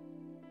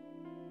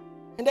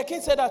 And the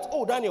king said that,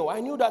 oh Daniel,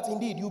 I knew that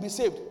indeed you'll be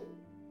saved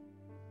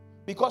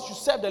because you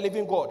serve the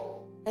living God.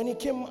 And he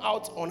came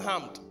out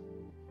unharmed.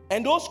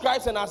 And those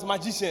scribes and as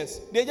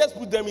magicians, they just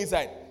put them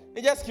inside.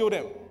 They just kill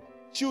them,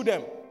 chew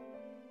them.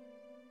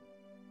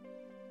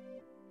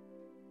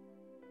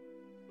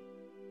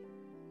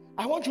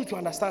 I want you to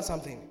understand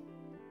something.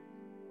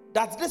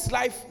 That this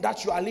life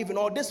that you are living,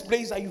 or this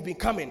place that you've been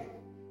coming,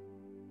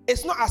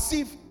 it's not as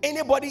if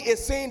anybody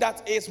is saying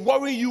that it's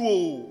worrying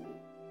you.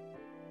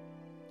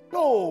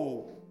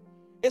 No.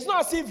 It's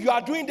not as if you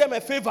are doing them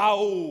a favor.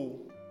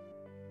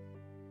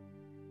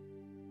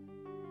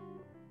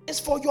 It's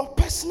for your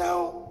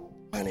personal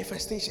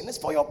manifestation. It's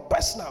for your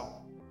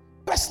personal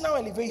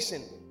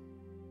elevation.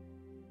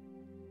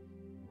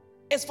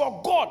 It's for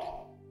God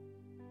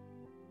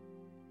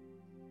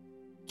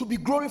to be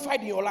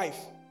glorified in your life.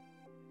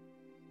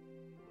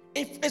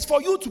 If it's for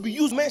you to be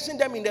used, mention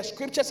them in the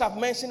scriptures I've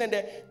mentioned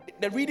and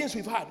the readings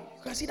we've had.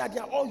 You can see that they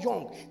are all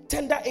young,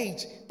 tender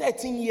age,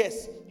 13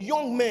 years,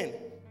 young men.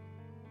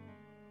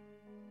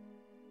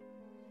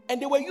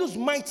 And they were used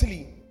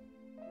mightily.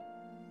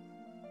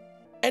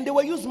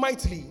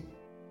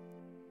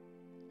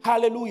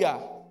 Hallelujah.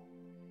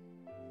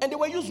 And they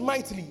were used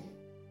mightily.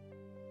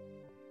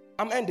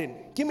 I'm ending.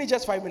 Give me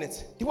just 5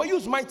 minutes. They were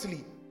used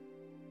mightily.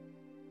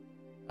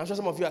 I'm sure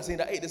some of you are saying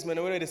that, hey, this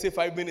man, when they say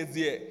 5 minutes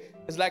here,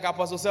 it's like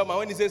Apostle Selma,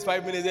 when he says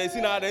 5 minutes there, you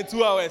see now, then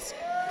 2 hours.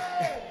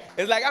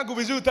 It's like Uncle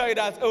Bijou tell you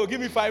that, oh,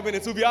 give me 5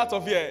 minutes, we'll be out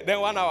of here, then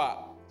 1 hour.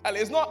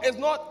 It's not,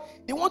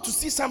 they want to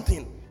see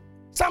something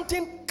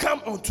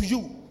come onto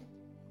you.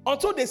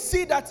 Until they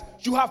see that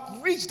you have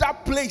reached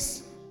that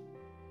place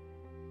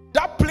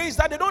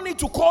that they don't need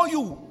to call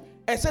you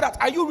and say that,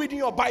 are you reading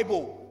your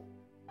Bible?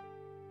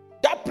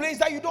 That place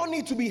that you don't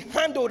need to be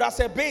handled as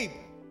a babe.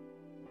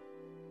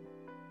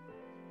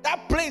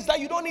 That place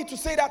that you don't need to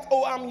say that,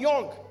 oh, I'm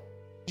young.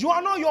 You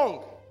are not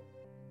young.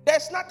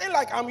 There's nothing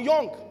like I'm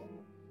young.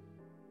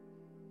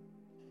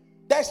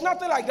 There's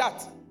nothing like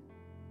that.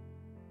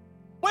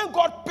 When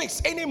God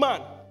picks any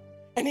man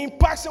and he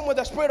impacts him with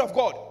the Spirit of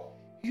God,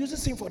 he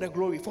uses him for the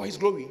glory, for his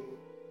glory.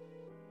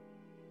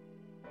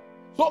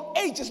 So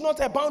age is not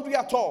a boundary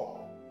at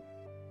all.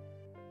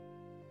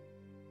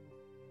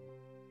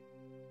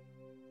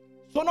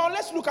 So now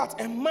let's look at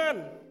a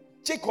man,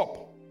 Jacob.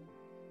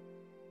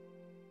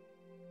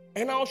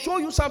 And I'll show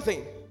you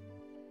something.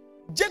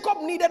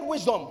 Jacob needed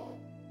wisdom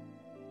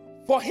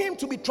for him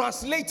to be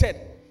translated.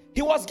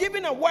 He was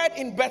given a word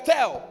in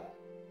Bethel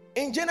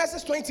in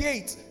Genesis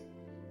 28.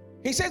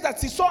 He says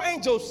that he saw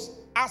angels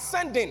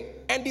ascending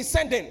and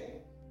descending.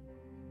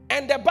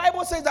 And the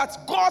Bible says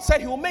that God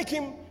said he will make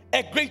him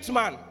a great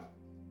man.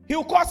 He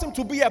will cause him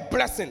to be a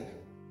blessing.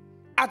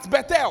 At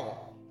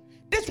Bethel,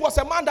 this was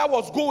a man that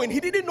was going. He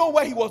didn't know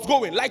where he was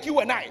going, like you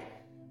and I.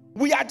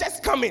 We are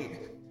just coming.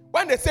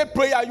 When they say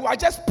prayer, you are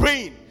just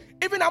praying.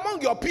 Even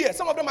among your peers,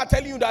 some of them are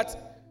telling you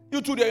that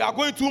you two, they are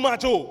going too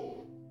much.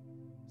 Oh,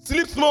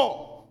 sleep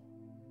small.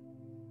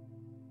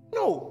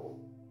 No.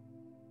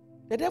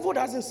 The devil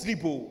doesn't sleep.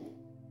 Oh.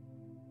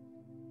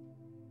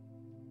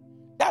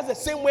 That's the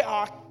same way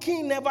our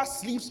king never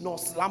sleeps nor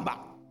slumber.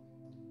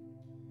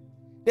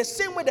 The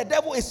same way the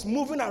devil is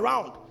moving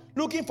around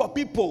looking for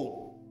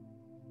people.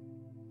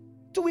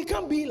 So we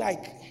can't be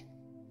like,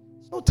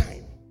 it's no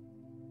time.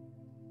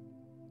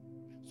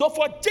 So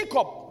for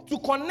Jacob to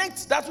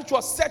connect that which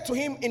was said to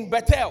him in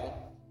Bethel,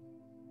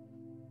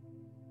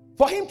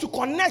 for him to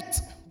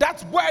connect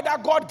that word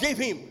that God gave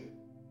him,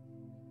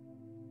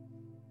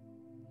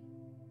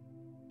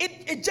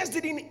 it just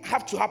didn't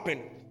have to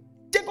happen.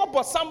 Jacob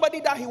was somebody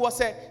that he was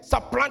a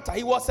supplanter,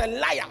 he was a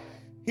liar,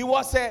 he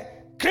was a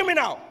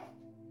criminal.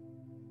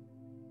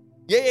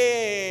 Yeah.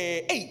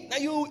 Hey, now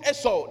you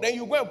Esau, then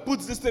you go and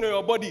put this thing on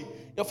your body.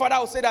 Your father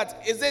will say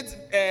that, is it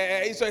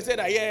Esau? He said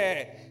that,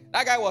 yeah,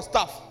 that guy was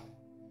tough.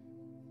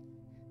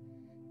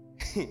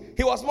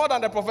 He was more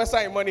than the professor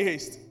in Money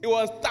Heist. He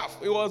was tough.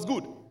 It was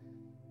good.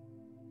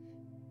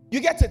 You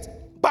get it?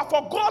 But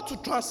for God to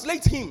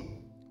translate him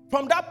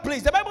from that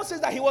place, the Bible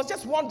says that he was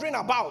just wandering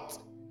about.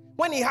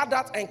 When he had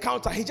that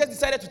encounter, he just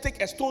decided to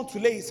take a stone to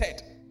lay his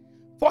head.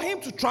 For him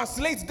to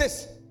translate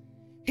this,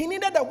 he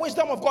needed the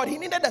wisdom of God. He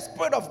needed the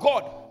Spirit of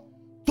God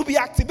to be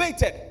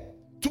activated,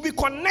 to be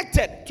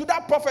connected to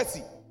that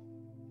prophecy.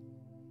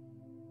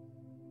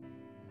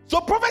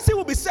 So prophecy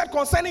will be said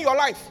concerning your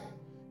life,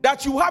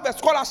 that you have a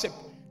scholarship,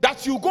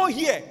 that you go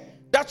here,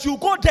 that you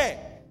go there.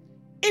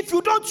 If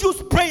you don't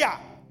use prayer,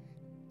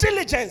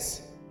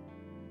 diligence,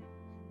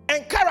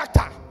 and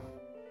character,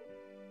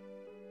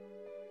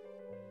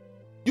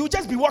 you'll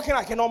just be walking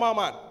like a normal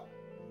man.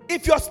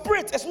 If your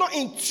spirit is not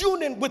in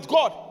tuning with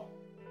God,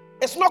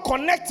 it's not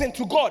connecting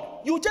to God,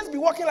 you'll just be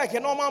walking like a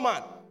normal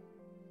man.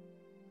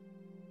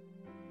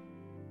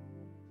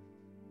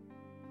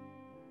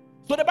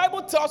 So the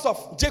Bible tells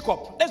of Jacob.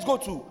 Let's go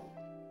to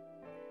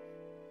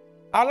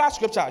our last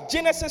scripture,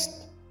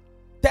 Genesis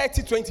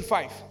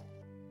 30:25.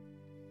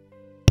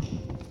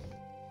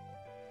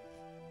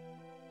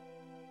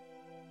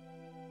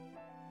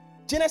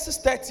 Genesis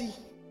 30.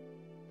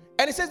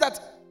 And it says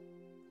that,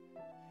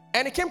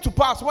 and it came to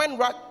pass when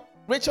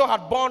Rachel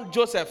had borne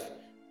Joseph,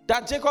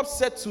 that Jacob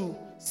said to,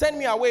 send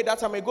me away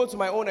that I may go to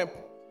my own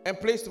and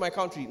place to my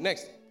country.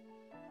 Next.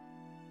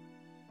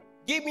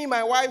 Give me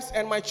my wives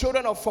and my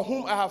children for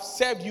whom I have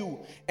served you,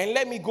 and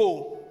let me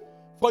go.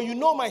 For you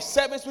know my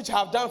service which I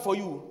have done for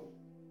you.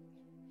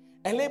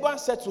 And Laban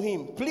said to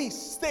him, please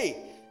stay,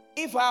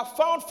 if I have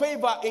found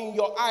favor in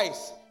your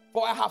eyes,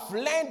 for I have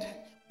learned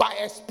by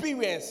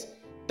experience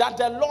that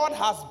the Lord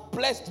has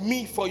blessed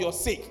me for your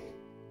sake.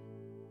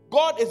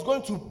 God is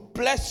going to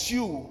bless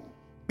you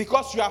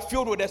because you are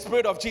filled with the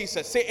Spirit of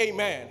Jesus. Say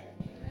amen.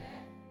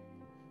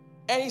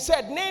 And he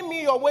said, name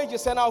me your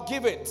wages and I'll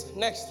give it.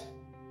 Next.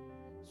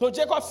 So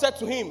Jacob said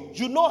to him,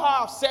 you know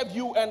how I've served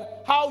you and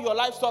how your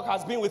livestock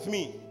has been with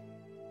me.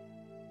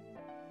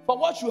 For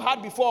what you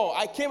had before,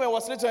 I came and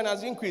was little and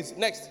has increased.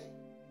 Next.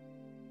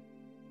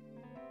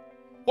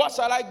 What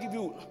shall I give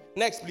you?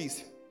 Next,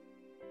 please.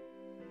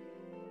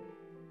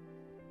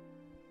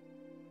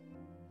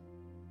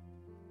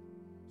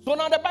 So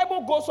now the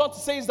Bible goes on to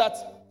say that,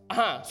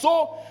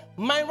 so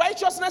my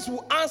righteousness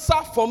will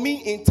answer for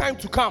me in time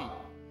to come.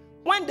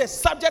 When the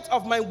subject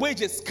of my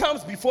wages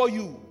comes before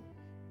you,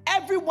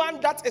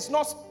 everyone that is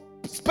not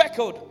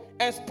speckled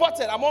and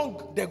spotted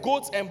among the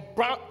goats and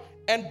brown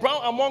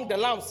among the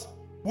lambs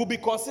will be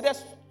considered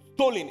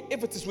stolen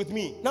if it is with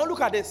me. Now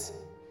look at this.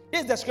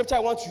 This is the scripture I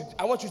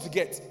want you to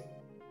get.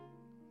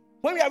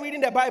 When we are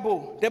reading the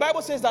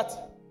Bible says that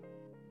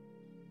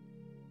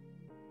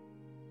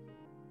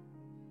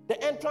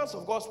the entrance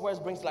of God's words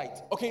brings light.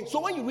 Okay, so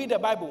when you read the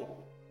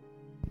Bible,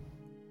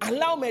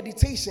 allow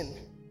meditation,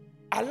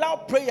 allow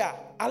prayer,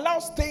 allow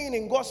staying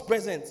in God's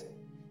presence.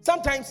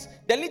 Sometimes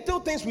the little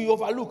things we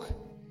overlook,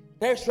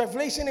 there's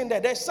revelation in there.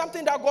 There's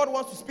something that God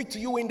wants to speak to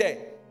you in there.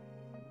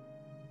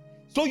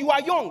 So you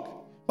are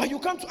young, but you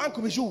come to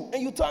Uncle Bijou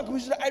and you tell Uncle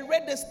Bijou that I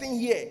read this thing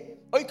here.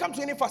 Or you come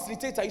to any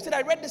facilitator, you said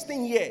I read this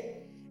thing here.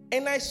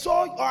 And I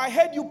saw or I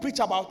heard you preach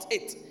about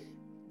it.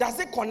 Does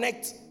it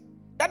connect?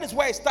 That is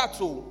where it starts.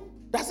 So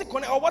does it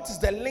connect? Or what is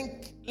the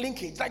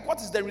linkage? Like what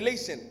is the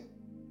relation?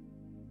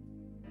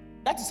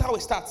 That is how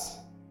it starts.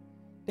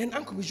 Then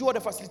Uncle Bijou or the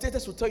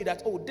facilitators will tell you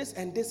that, oh, this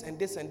and this and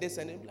this and this.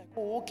 And you're like,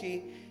 oh,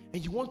 okay.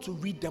 And you want to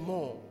read them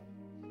all.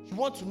 You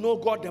want to know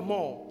God them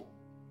all.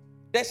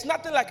 There's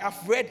nothing like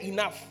I've read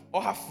enough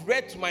or have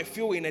read to my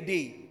fill in a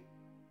day.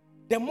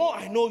 The more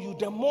I know you,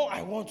 the more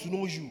I want to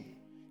know you.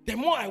 The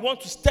more I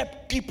want to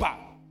step deeper.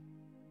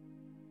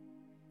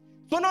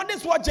 So now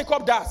this is what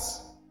Jacob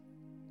does.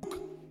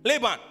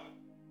 Laban.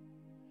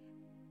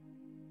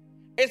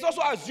 It's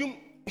also assumed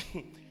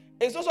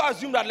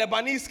that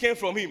Lebanese came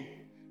from him.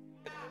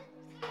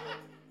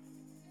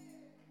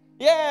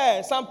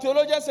 Yeah, some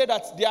theologians say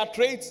that their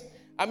traits,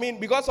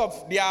 because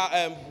of their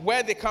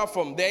where they come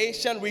from, the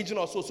Asian region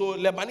or so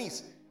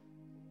Lebanese.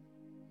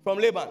 From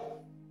Laban.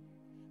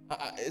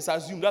 It's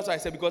assumed. That's why I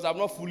said, because I've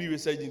not fully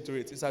researched into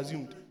it. It's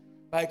assumed.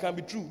 But it can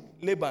be true.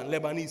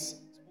 Lebanese.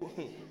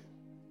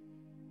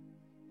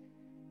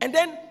 And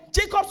then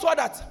Jacob saw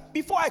that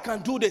before I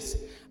can do this,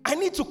 I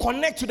need to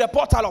connect to the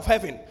portal of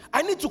heaven.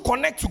 I need to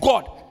connect to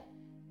God.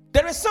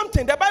 There is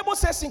something. The Bible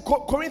says in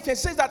Corinthians,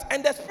 says that,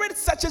 and the Spirit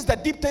searches the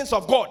deep things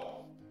of God.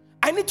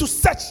 I need to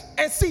search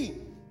and see,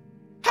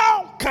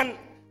 how can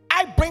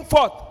I bring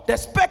forth the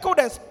speckled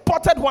and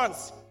spotted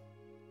ones?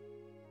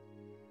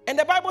 And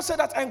the Bible said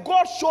that, and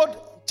God showed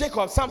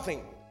Jacob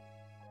something.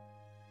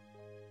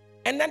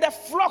 And then the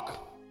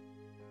flock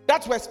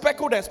that were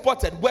speckled and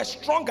spotted were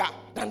stronger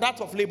than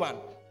that of Laban.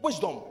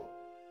 Wisdom.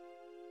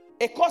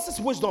 It causes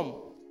wisdom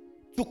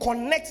to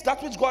connect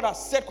that which God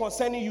has said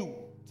concerning you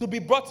to be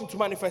brought into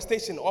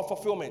manifestation or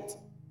fulfillment.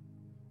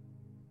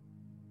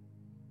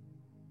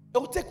 It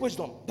will take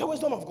wisdom. The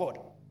wisdom of God.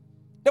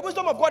 The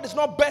wisdom of God is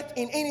not birthed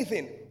in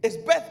anything. It's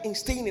birthed in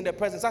staying in the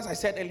presence, as I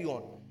said earlier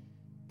on.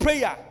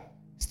 Prayer.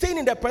 Staying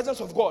in the presence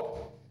of God.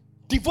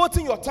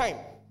 Devoting your time.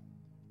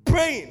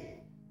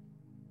 Praying.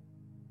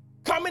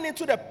 Coming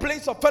into the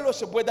place of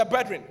fellowship with the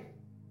brethren.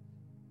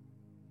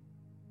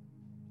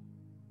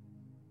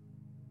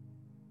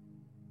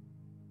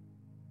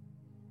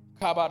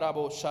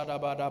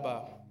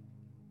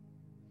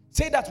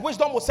 Say that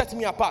wisdom will set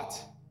me apart.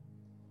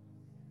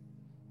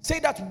 Say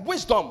that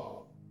wisdom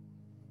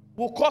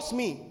will cause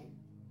me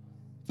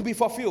to be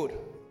fulfilled.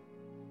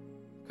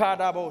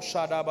 Kadabo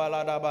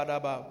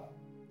shadabaladabadaba.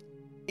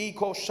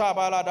 Iko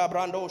shabalada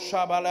brando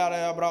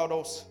shabalada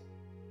brados.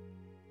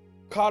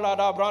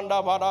 Kalada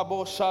branda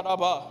badabo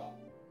shadaba.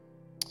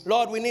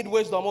 Lord, we need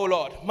wisdom, oh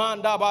Lord.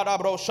 Manda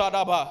badabro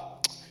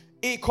shadaba.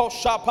 Iko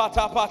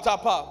shapata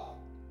patapa.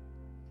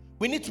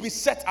 We need to be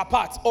set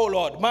apart, oh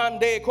Lord.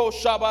 Mande ko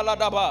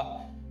shabaladaba.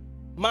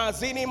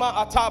 Mazinima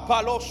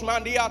atapalosh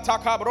mandia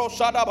takabro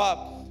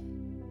shadaba.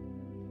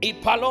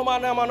 Ipaloma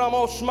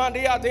namanamos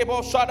mandia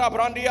debo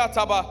shadabrandia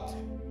taba.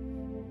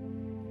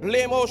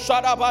 Lemo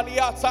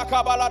shadabalia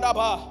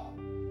takabaladaba.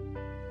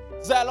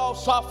 Zelo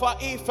safa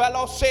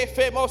ifelo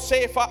sefe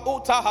mosefa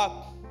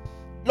utaha.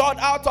 Lord,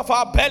 out of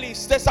our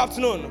bellies this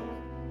afternoon,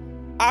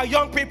 our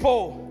young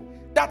people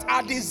that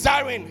are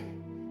desiring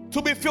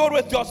to be filled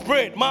with your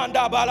spirit.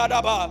 Manda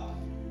baladaba.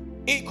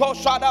 Iko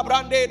shada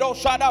brande do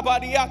shada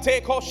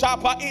badiate ko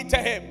shapa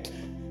itehe.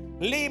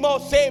 Limo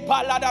se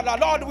baladaba.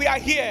 Lord, we are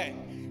here.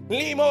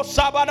 Limo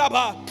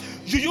sabadaba.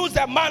 You use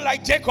a man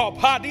like Jacob.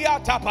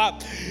 Hadia tapa.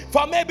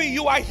 For maybe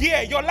you are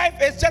here. Your life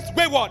is just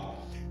wayward.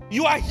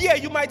 You are here.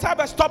 You might have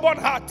a stubborn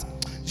heart.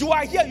 You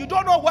are here. You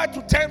don't know where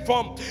to turn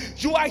from.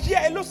 You are here.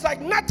 It looks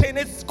like nothing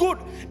is good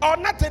or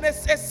nothing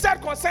is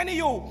said concerning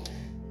you.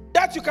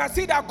 That you can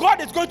see that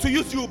God is going to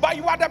use you, but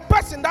you are the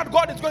person that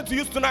God is going to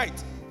use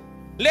tonight.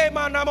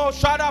 Lemanamo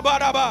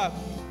shadabadaba.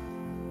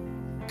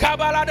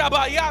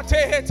 Kabaladaba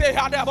yate hete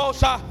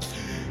hadabosa.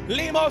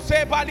 Limo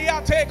se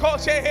baliate ko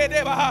se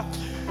hedeba.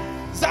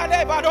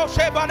 Zalebado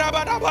she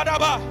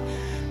badabadabadaba.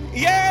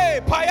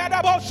 Ye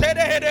payadabo she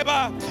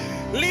hedeba.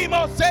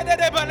 Limo se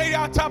de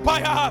baliata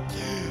paya.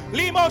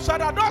 Limo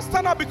shada. Don't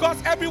stand up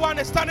because everyone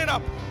is standing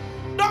up.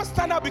 Don't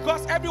stand up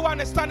because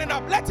everyone is standing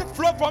up. Let it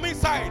flow from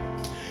inside.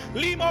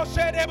 Limo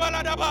shede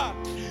baladaba.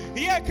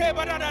 Yeke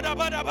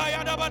baladaba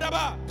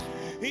yadabadaba.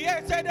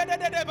 Yese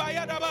de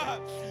bayadaba.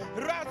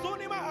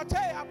 Razunima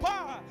ate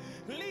apa.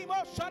 Limo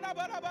shada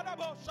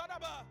balabadabo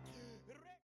shadaba.